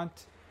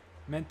front.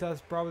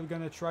 Menta's probably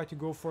gonna try to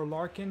go for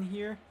Larkin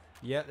here.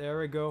 Yeah, there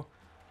we go.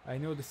 I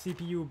know the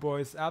CPU,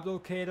 boys. Abdul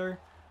Kader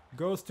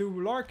Goes to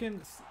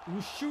Larkin,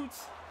 who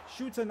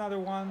shoots another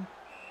one.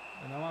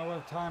 And no matter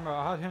what time,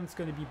 Hothand's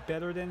going to be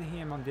better than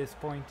him on this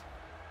point.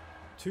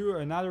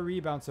 Another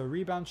rebound, so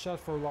rebound shot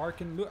for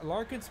Larkin. Look,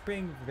 Larkin's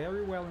playing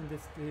very well in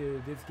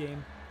this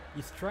game.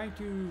 He's trying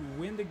to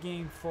win the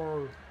game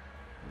for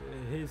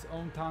his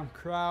hometown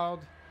crowd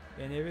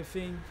and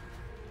everything.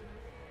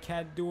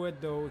 Can't do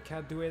it though,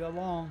 can't do it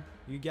alone.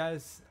 You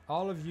guys,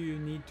 all of you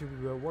need to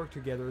work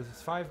together.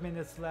 There's 5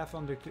 minutes left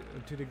on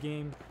to the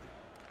game.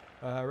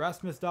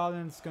 Rasmus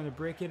Dahlin's gonna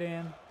break it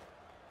in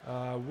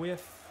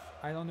with,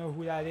 I don't know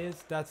who that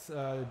is. That's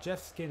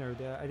Jeff Skinner.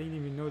 I didn't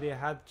even know they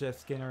had Jeff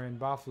Skinner in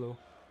Buffalo.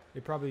 They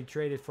probably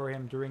traded for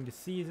him during the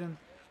season.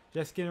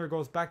 Jeff Skinner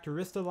goes back to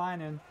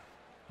Ristolainen,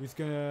 who's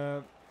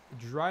gonna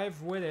drive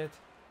with it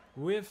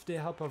with the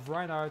help of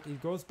Reinhardt. He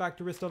goes back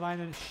to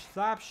Ristolainen,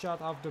 slap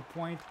shot off the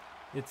point.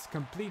 It's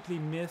completely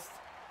missed.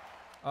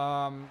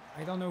 I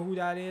don't know who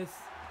that is.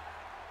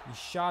 He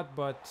shot,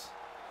 but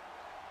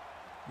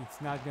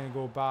it's not gonna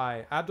go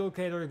by.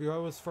 Abdelkader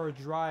goes for a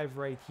drive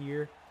right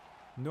here.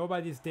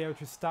 Nobody's there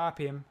to stop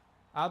him.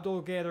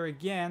 Abdelkader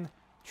again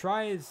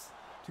tries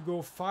to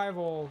go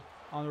 5-0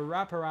 on a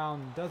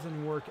wraparound.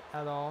 Doesn't work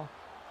at all.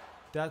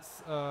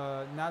 That's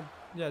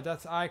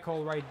that's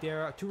Eichel right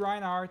there to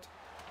Reinhardt.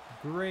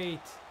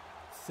 Great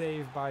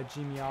save by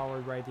Jimmy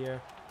Howard right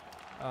there.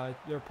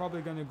 They're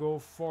probably gonna go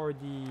for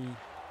the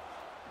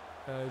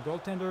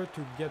goaltender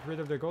to get rid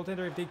of the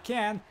goaltender if they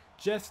can.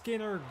 Jeff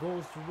Skinner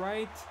goes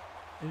right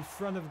in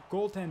front of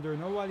goaltender.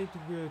 Nobody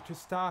to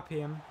stop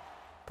him.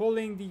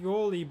 Pulling the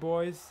goalie,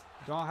 boys.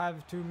 Don't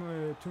have too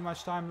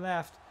much time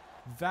left.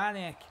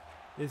 Vanek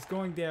is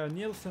going there.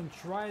 Nielsen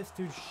tries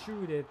to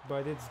shoot it,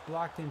 but it's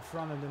blocked in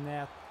front of the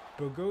net.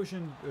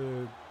 Bogosian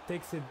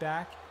takes it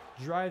back,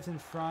 drives in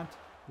front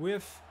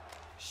with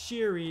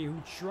Sheary,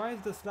 who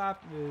tries to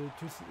slap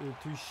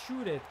to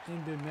shoot it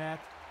in the net,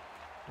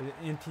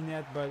 empty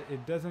net, but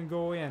it doesn't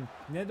go in.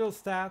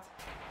 Nedelstadt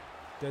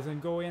doesn't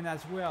go in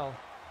as well.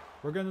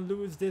 We're gonna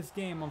lose this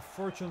game,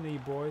 unfortunately,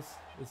 boys.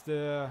 It's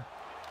the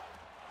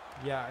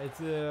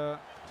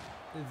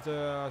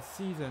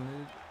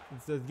season.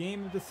 It's the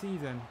game of the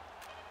season.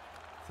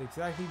 It's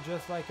exactly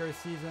just like our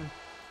season.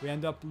 We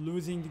end up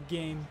losing the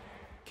game.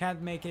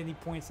 Can't make any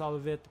points out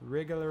of it.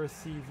 Regular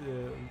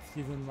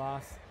season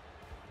loss.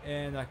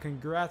 And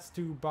congrats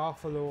to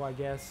Buffalo, I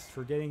guess,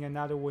 for getting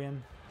another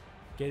win.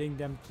 Getting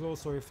them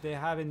closer if they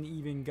haven't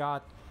even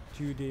got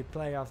to the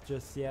playoffs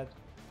just yet.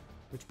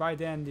 Which by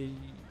then,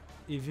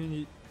 if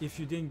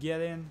you didn't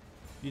get in,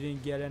 you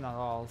didn't get in at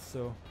all.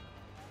 So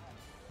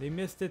they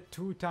missed it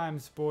 2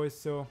 times, boys.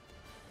 So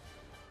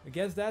I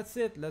guess that's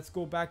it. Let's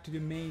go back to the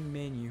main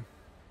menu.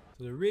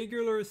 So the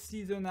regular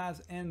season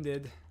has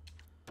ended.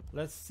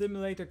 Let's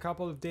simulate a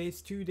couple of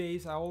days, 2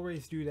 days. I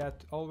always do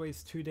that,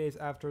 always 2 days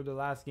after the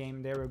last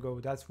game. There we go.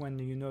 That's when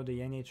you know the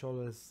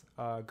NHL is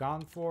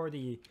gone for.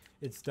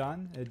 It's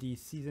done. The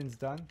season's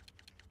done.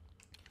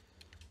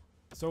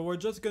 So we're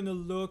just gonna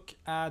look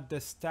at the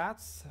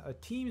stats,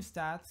 team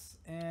stats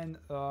and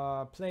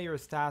player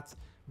stats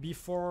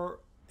before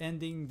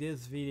ending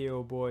this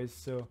video, boys.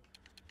 So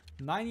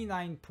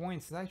 99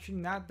 points is actually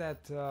not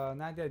that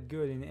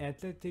good. In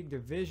Athletic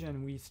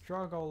Division we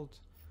struggled.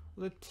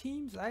 Well, the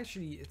teams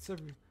actually it's a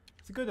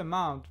good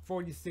amount.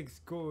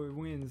 46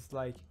 wins,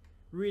 like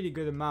really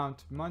good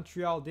amount.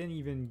 Montreal didn't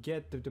even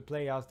get to the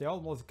playoffs. They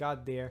almost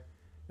got there.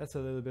 That's a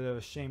little bit of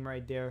a shame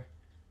right there.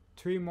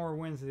 3 more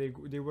wins,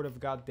 they would have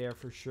got there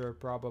for sure.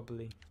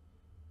 Probably.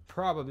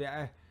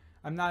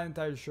 I'm not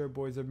entirely sure,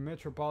 boys. The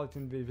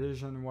Metropolitan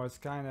Division was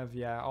kind of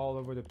all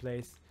over the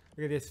place.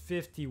 Look at this,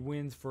 50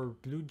 wins for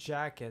Blue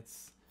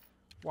Jackets.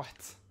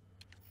 What?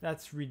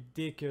 That's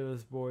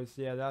ridiculous, boys.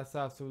 Yeah, that's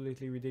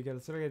absolutely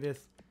ridiculous. Look at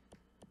this.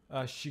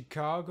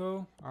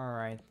 Chicago.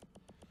 Alright.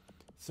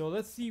 So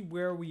let's see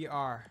where we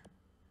are.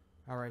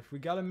 Alright, we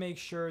gotta make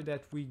sure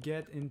that we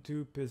get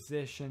into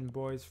position,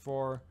 boys,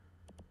 for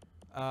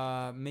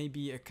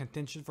maybe a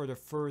contention for the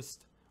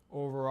first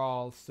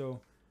overall.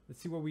 So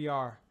let's see where we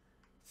are.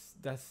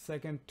 That's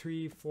second,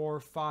 3, 4,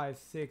 5,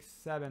 6,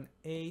 7,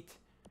 8,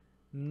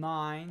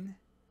 9,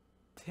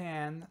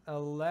 10,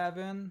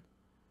 11.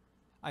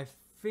 I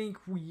think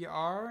we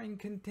are in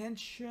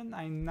contention.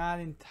 I'm not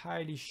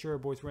entirely sure,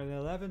 boys. We're in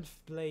 11th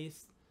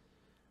place.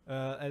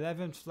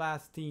 11th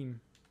last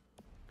team.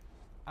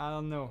 I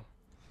don't know.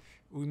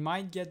 We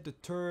might get the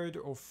 3rd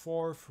or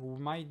 4th. We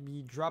might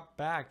be dropped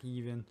back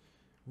even.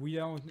 We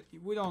don't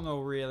know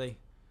really.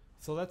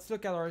 So let's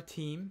look at our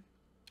team.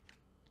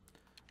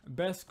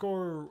 Best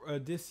scorer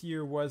this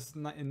year was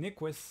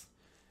Nyquist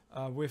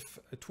with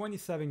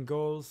 27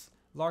 goals.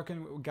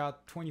 Larkin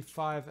got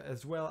 25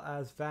 as well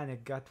as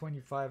Vanek got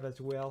 25 as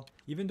well.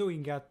 Even though he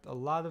got a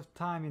lot of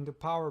time in the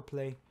power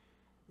play,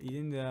 he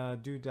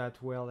didn't do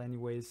that well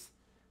anyways.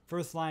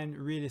 First line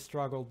really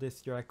struggled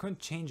this year. I couldn't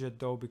change it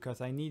though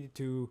because I needed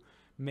to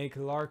make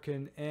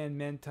Larkin and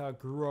Menta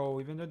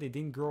grow, even though they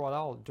didn't grow at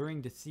all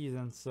during the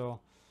season. So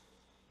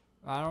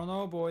I don't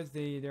know, boys.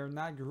 They're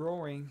not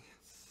growing.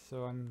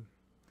 So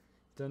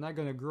they're not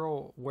gonna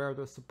grow where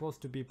they're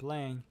supposed to be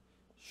playing.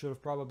 Should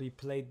have probably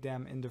played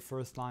them in the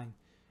first line.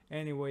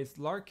 Anyways,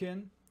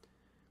 Larkin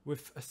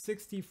with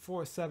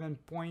 64-7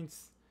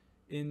 points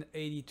in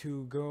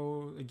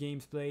 82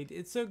 games played.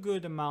 It's a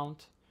good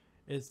amount.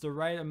 It's the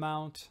right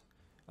amount.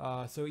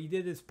 So he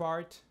did his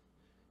part.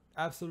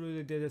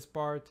 Absolutely did his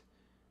part.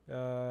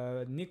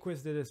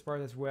 Nyquist did his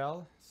part as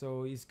well.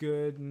 So he's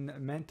good.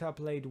 Menta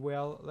played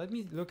well. Let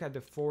me look at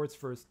the forwards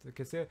first.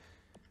 Because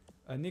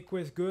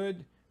Nyquist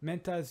good.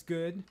 Menta is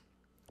good.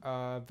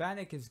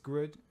 Vanek is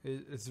good.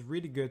 It's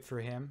really good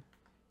for him.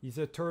 He's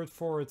a third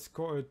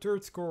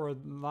scorer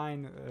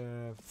line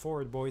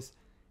forward, boys.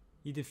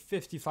 He did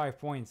 55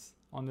 points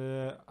on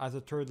the as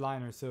a third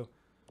liner. So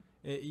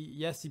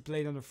yes, he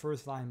played on the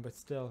first line, but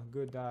still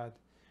good.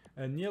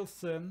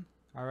 Nielsen,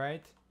 all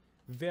right,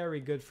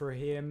 very good for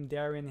him.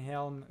 Darren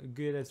Helm,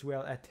 good as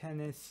well at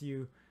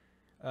NSU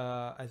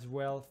as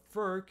well.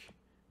 Ferk,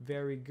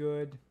 very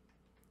good.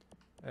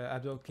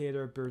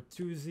 Abdelkader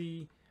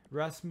Bertuzzi,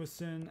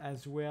 Rasmussen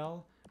as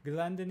well.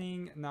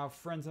 Glendening, now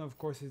Frenzen of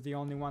course is the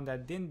only one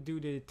that didn't do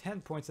the 10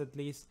 points at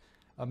least,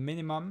 a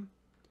minimum,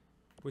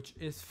 which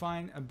is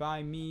fine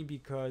by me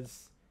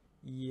because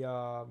he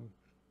was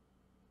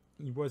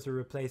a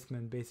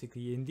replacement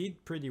basically. He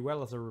did pretty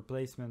well as a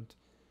replacement.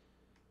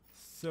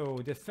 So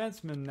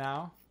defenseman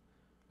now,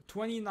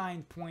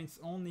 29 points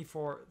only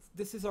for,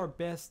 this is our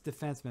best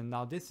defenseman.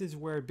 Now this is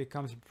where it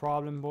becomes a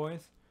problem,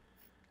 boys.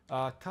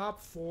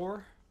 Top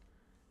 4.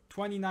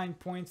 29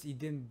 points. He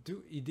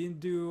didn't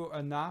do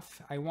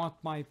enough. I want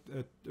my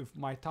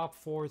top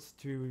 4s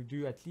to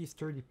do at least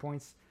 30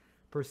 points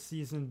per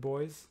season,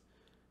 boys.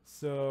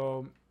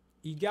 So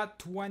he got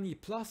 20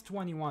 plus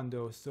 21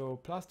 though.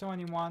 So plus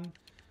 21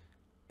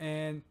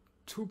 and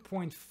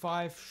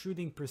 2.5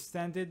 shooting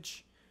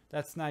percentage.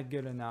 That's not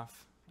good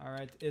enough. All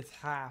right, it's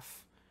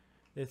half.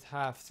 It's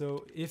half.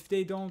 So if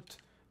they don't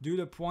do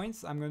the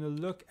points, I'm going to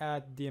look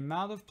at the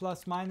amount of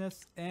plus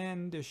minus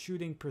and the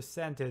shooting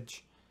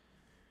percentage.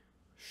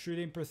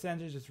 Shooting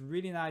percentage is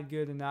really not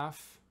good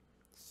enough,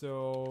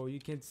 so you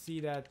can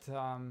see that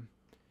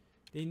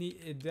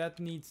that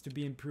needs to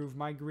be improved.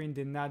 Mike Green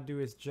did not do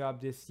his job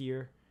this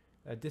year.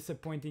 A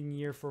disappointing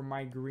year for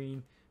Mike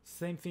Green.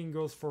 Same thing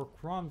goes for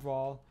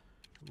Kronwall,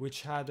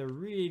 which had a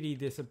really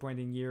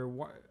disappointing year.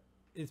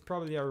 It's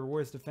probably our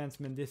worst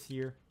defenseman this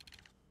year.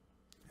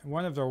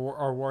 One of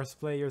our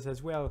worst players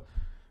as well.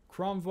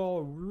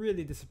 Kronwall,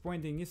 really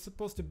disappointing. He's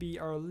supposed to be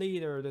our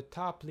leader, the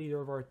top leader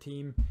of our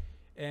team,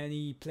 and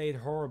he played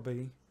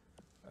horribly.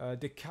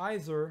 The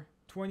Kaiser,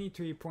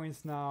 23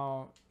 points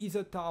now. He's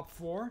a top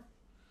 4.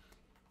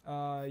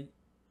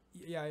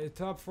 Yeah, a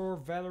top 4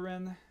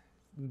 veteran.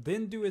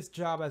 Didn't do his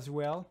job as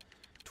well.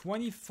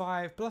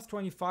 25 plus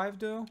 25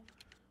 though.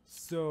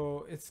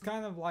 So it's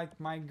kind of like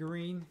Mike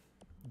Green.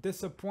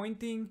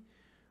 Disappointing.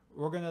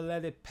 We're gonna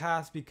let it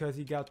pass because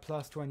he got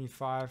plus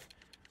 25.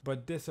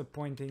 But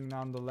disappointing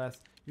nonetheless.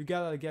 You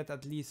gotta get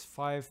at least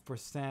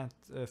 5%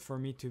 for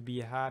me to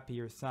be happy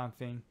or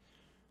something.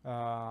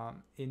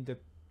 In the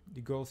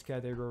goals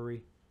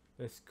category,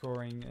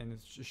 scoring and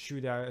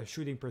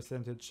shooting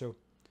percentage. So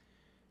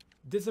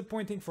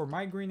disappointing for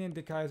Mike Green and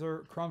the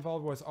Kaiser.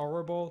 Kronwall was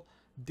horrible.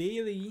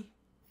 Daly,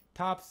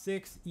 top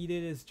 6, he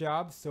did his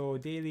job. So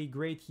Daly,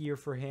 great year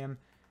for him.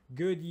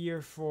 Good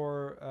year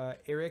for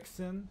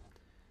Eriksson.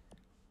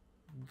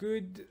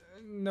 Good,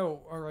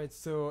 no, all right.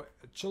 So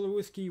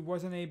Cholowski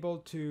wasn't able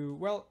to,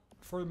 well,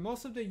 for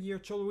most of the year,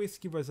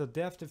 Cholowski was a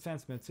depth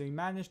defenseman, so he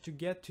managed to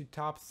get to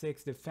top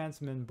 6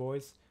 defensemen,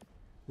 boys,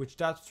 which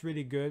that's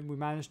really good. We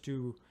managed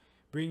to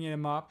bring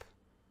him up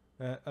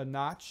a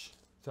notch,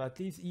 so at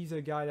least he's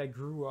a guy that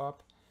grew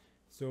up.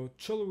 So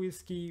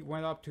Cholowski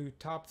went up to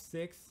top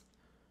 6.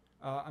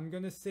 I'm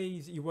gonna say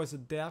he was a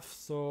def,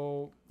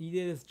 so he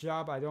did his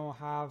job. I don't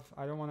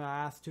want to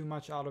ask too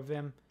much out of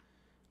him,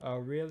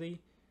 really.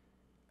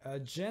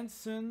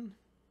 Jensen.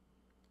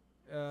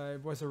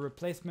 It was a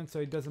replacement,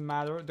 so it doesn't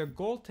matter. The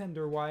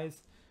goaltender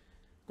wise,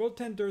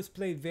 goaltenders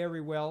played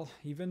very well,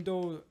 even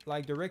though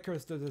like the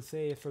records doesn't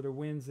say for the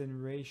wins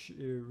and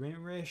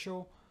win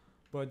ratio,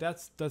 but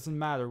that doesn't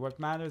matter. What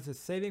matters is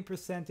saving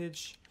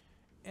percentage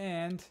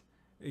and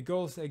it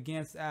goes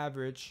against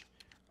average.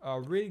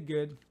 Really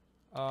good.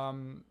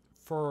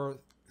 For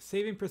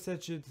saving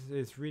percentage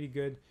is really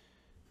good.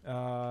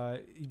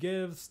 He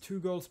gives 2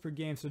 goals per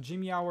game, so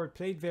Jimmy Howard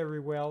played very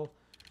well.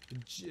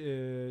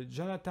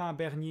 Jonathan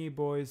Bernier,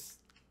 boys,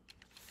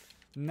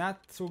 not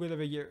so good of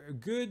a year. A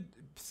good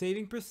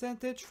saving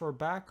percentage for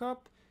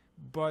backup,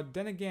 but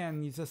then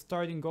again, he's a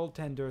starting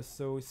goaltender,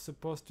 so he's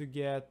supposed to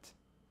get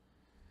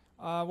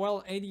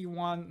well,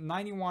 81,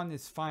 91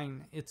 is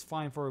fine. It's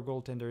fine for a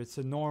goaltender. It's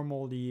a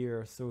normal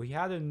year. So he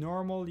had a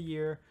normal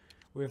year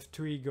with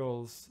 3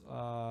 goals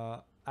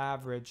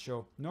average.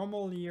 So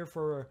normal year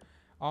for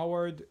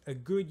Howard, a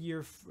good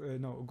year,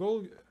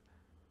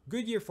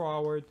 good year for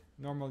Howard,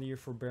 normal year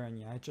for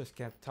Bernier. I just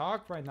can't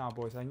talk right now,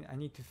 boys. I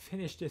need to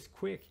finish this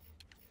quick.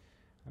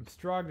 I'm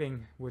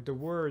struggling with the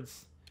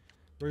words.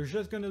 We're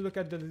just going to look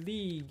at the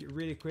league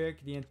really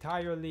quick, the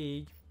entire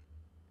league.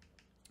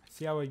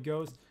 See how it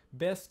goes.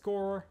 Best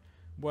scorer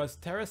was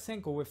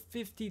Tarasenko with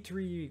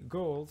 53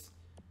 goals.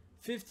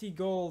 50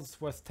 goals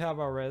was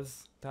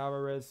Tavares.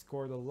 Tavares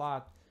scored a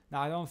lot.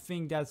 Now, I don't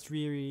think that's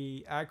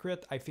really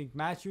accurate. I think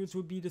Matthews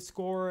would be the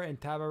scorer and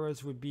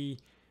Tavares would be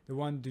the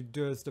one who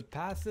does the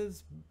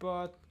passes.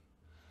 But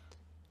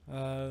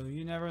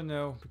you never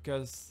know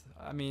because,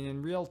 I mean,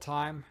 in real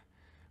time,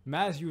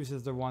 Matthews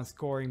is the one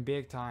scoring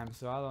big time.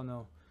 So I don't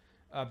know.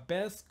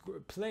 Best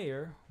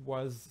player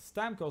was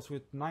Stamkos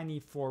with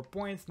 94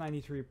 points,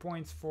 93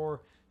 points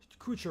for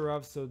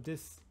Kucherov. So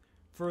this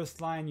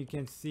first line you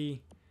can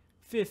see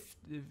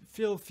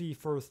filthy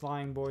first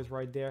line, boys,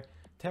 right there.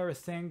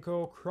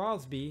 Tarasenko,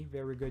 Crosby,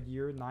 very good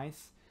year,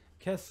 nice.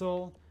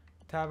 Kessel,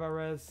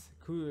 Tavares,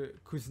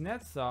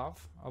 Kuznetsov,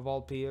 of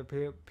all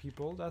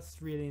people, that's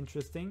really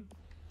interesting.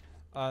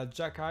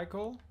 Jack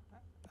Eichel,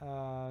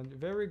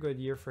 very good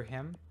year for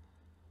him.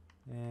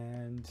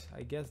 And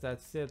I guess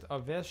that's it.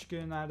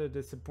 Ovechkin had a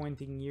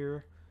disappointing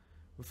year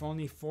with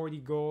only 40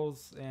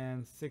 goals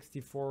and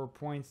 64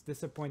 points.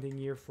 Disappointing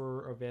year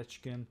for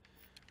Ovechkin.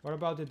 What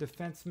about the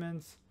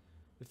defensemen?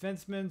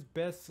 Best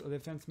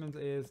defenseman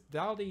is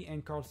Doughty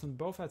and Carlson,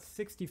 both at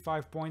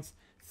 65 points,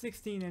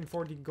 16 and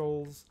 40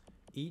 goals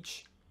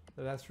each.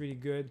 So that's really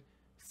good.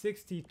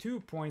 62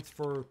 points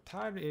for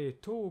Torrey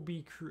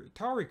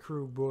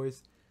Krug,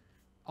 boys.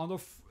 On the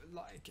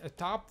like a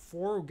top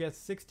 4 who gets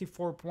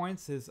 64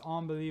 points is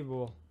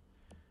unbelievable.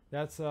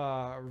 That's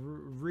a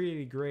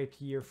really great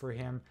year for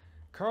him.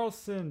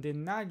 Carlson did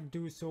not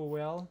do so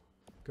well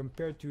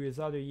compared to his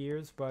other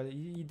years, but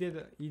he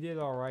did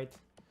all right.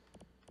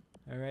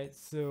 All right,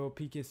 so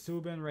PK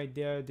Subban right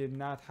there did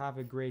not have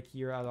a great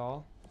year at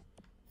all.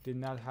 Did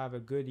not have a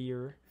good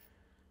year.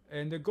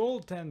 And the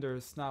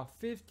goaltenders now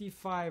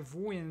 55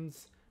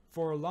 wins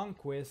for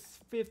Lundqvist,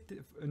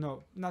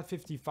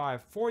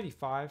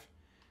 45.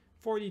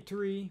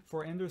 43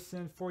 for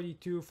Anderson,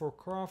 42 for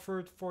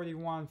Crawford,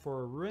 41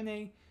 for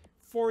Rene,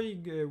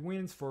 40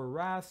 wins for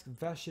Rask,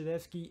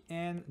 Vasilevsky,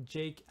 and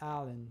Jake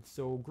Allen.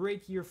 So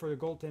great year for the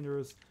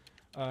goaltenders,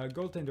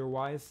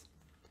 goaltender-wise.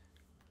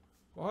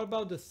 What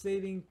about the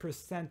saving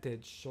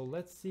percentage? So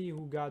let's see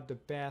who got the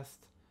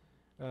best.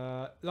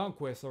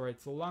 Lundqvist. All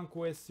right, so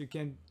Lundqvist,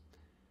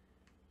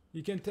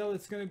 you can tell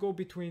it's gonna go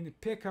between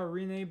Pekka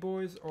Rinne,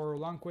 boys, or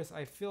Lundqvist.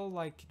 I feel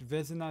like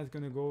Vezina is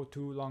gonna go to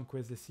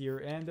Lundqvist this year.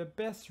 And the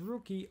best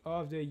rookie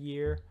of the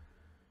year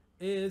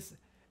is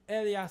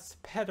Elias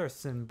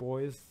Pettersson,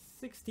 boys.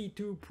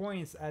 62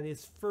 points at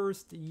his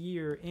first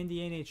year in the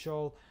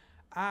NHL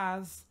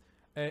as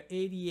an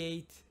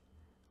 88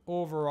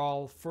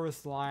 overall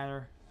first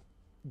liner.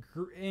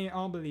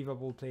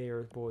 Unbelievable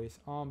player, boys.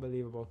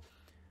 Unbelievable.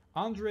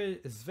 Andrei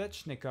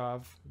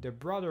Svechnikov, the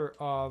brother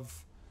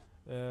of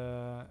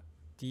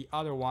the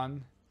other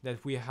one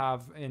that we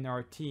have in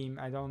our team.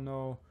 I don't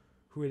know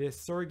who it is.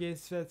 Sergei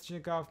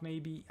Svechnikov,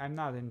 maybe. I'm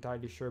not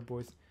entirely sure,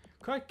 boys.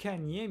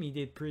 Kotkaniemi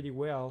did pretty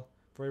well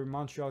for the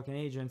Montreal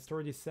Canadiens,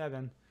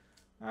 37.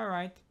 All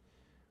right.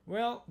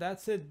 Well,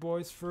 that's it,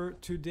 boys, for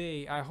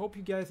today. I hope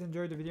you guys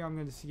enjoyed the video. I'm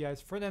going to see you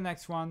guys for the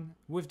next one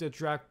with the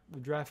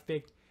draft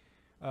pick.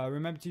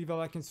 Remember to leave a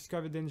like and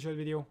subscribe if you didn't enjoy the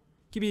video.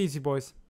 Keep it easy, boys.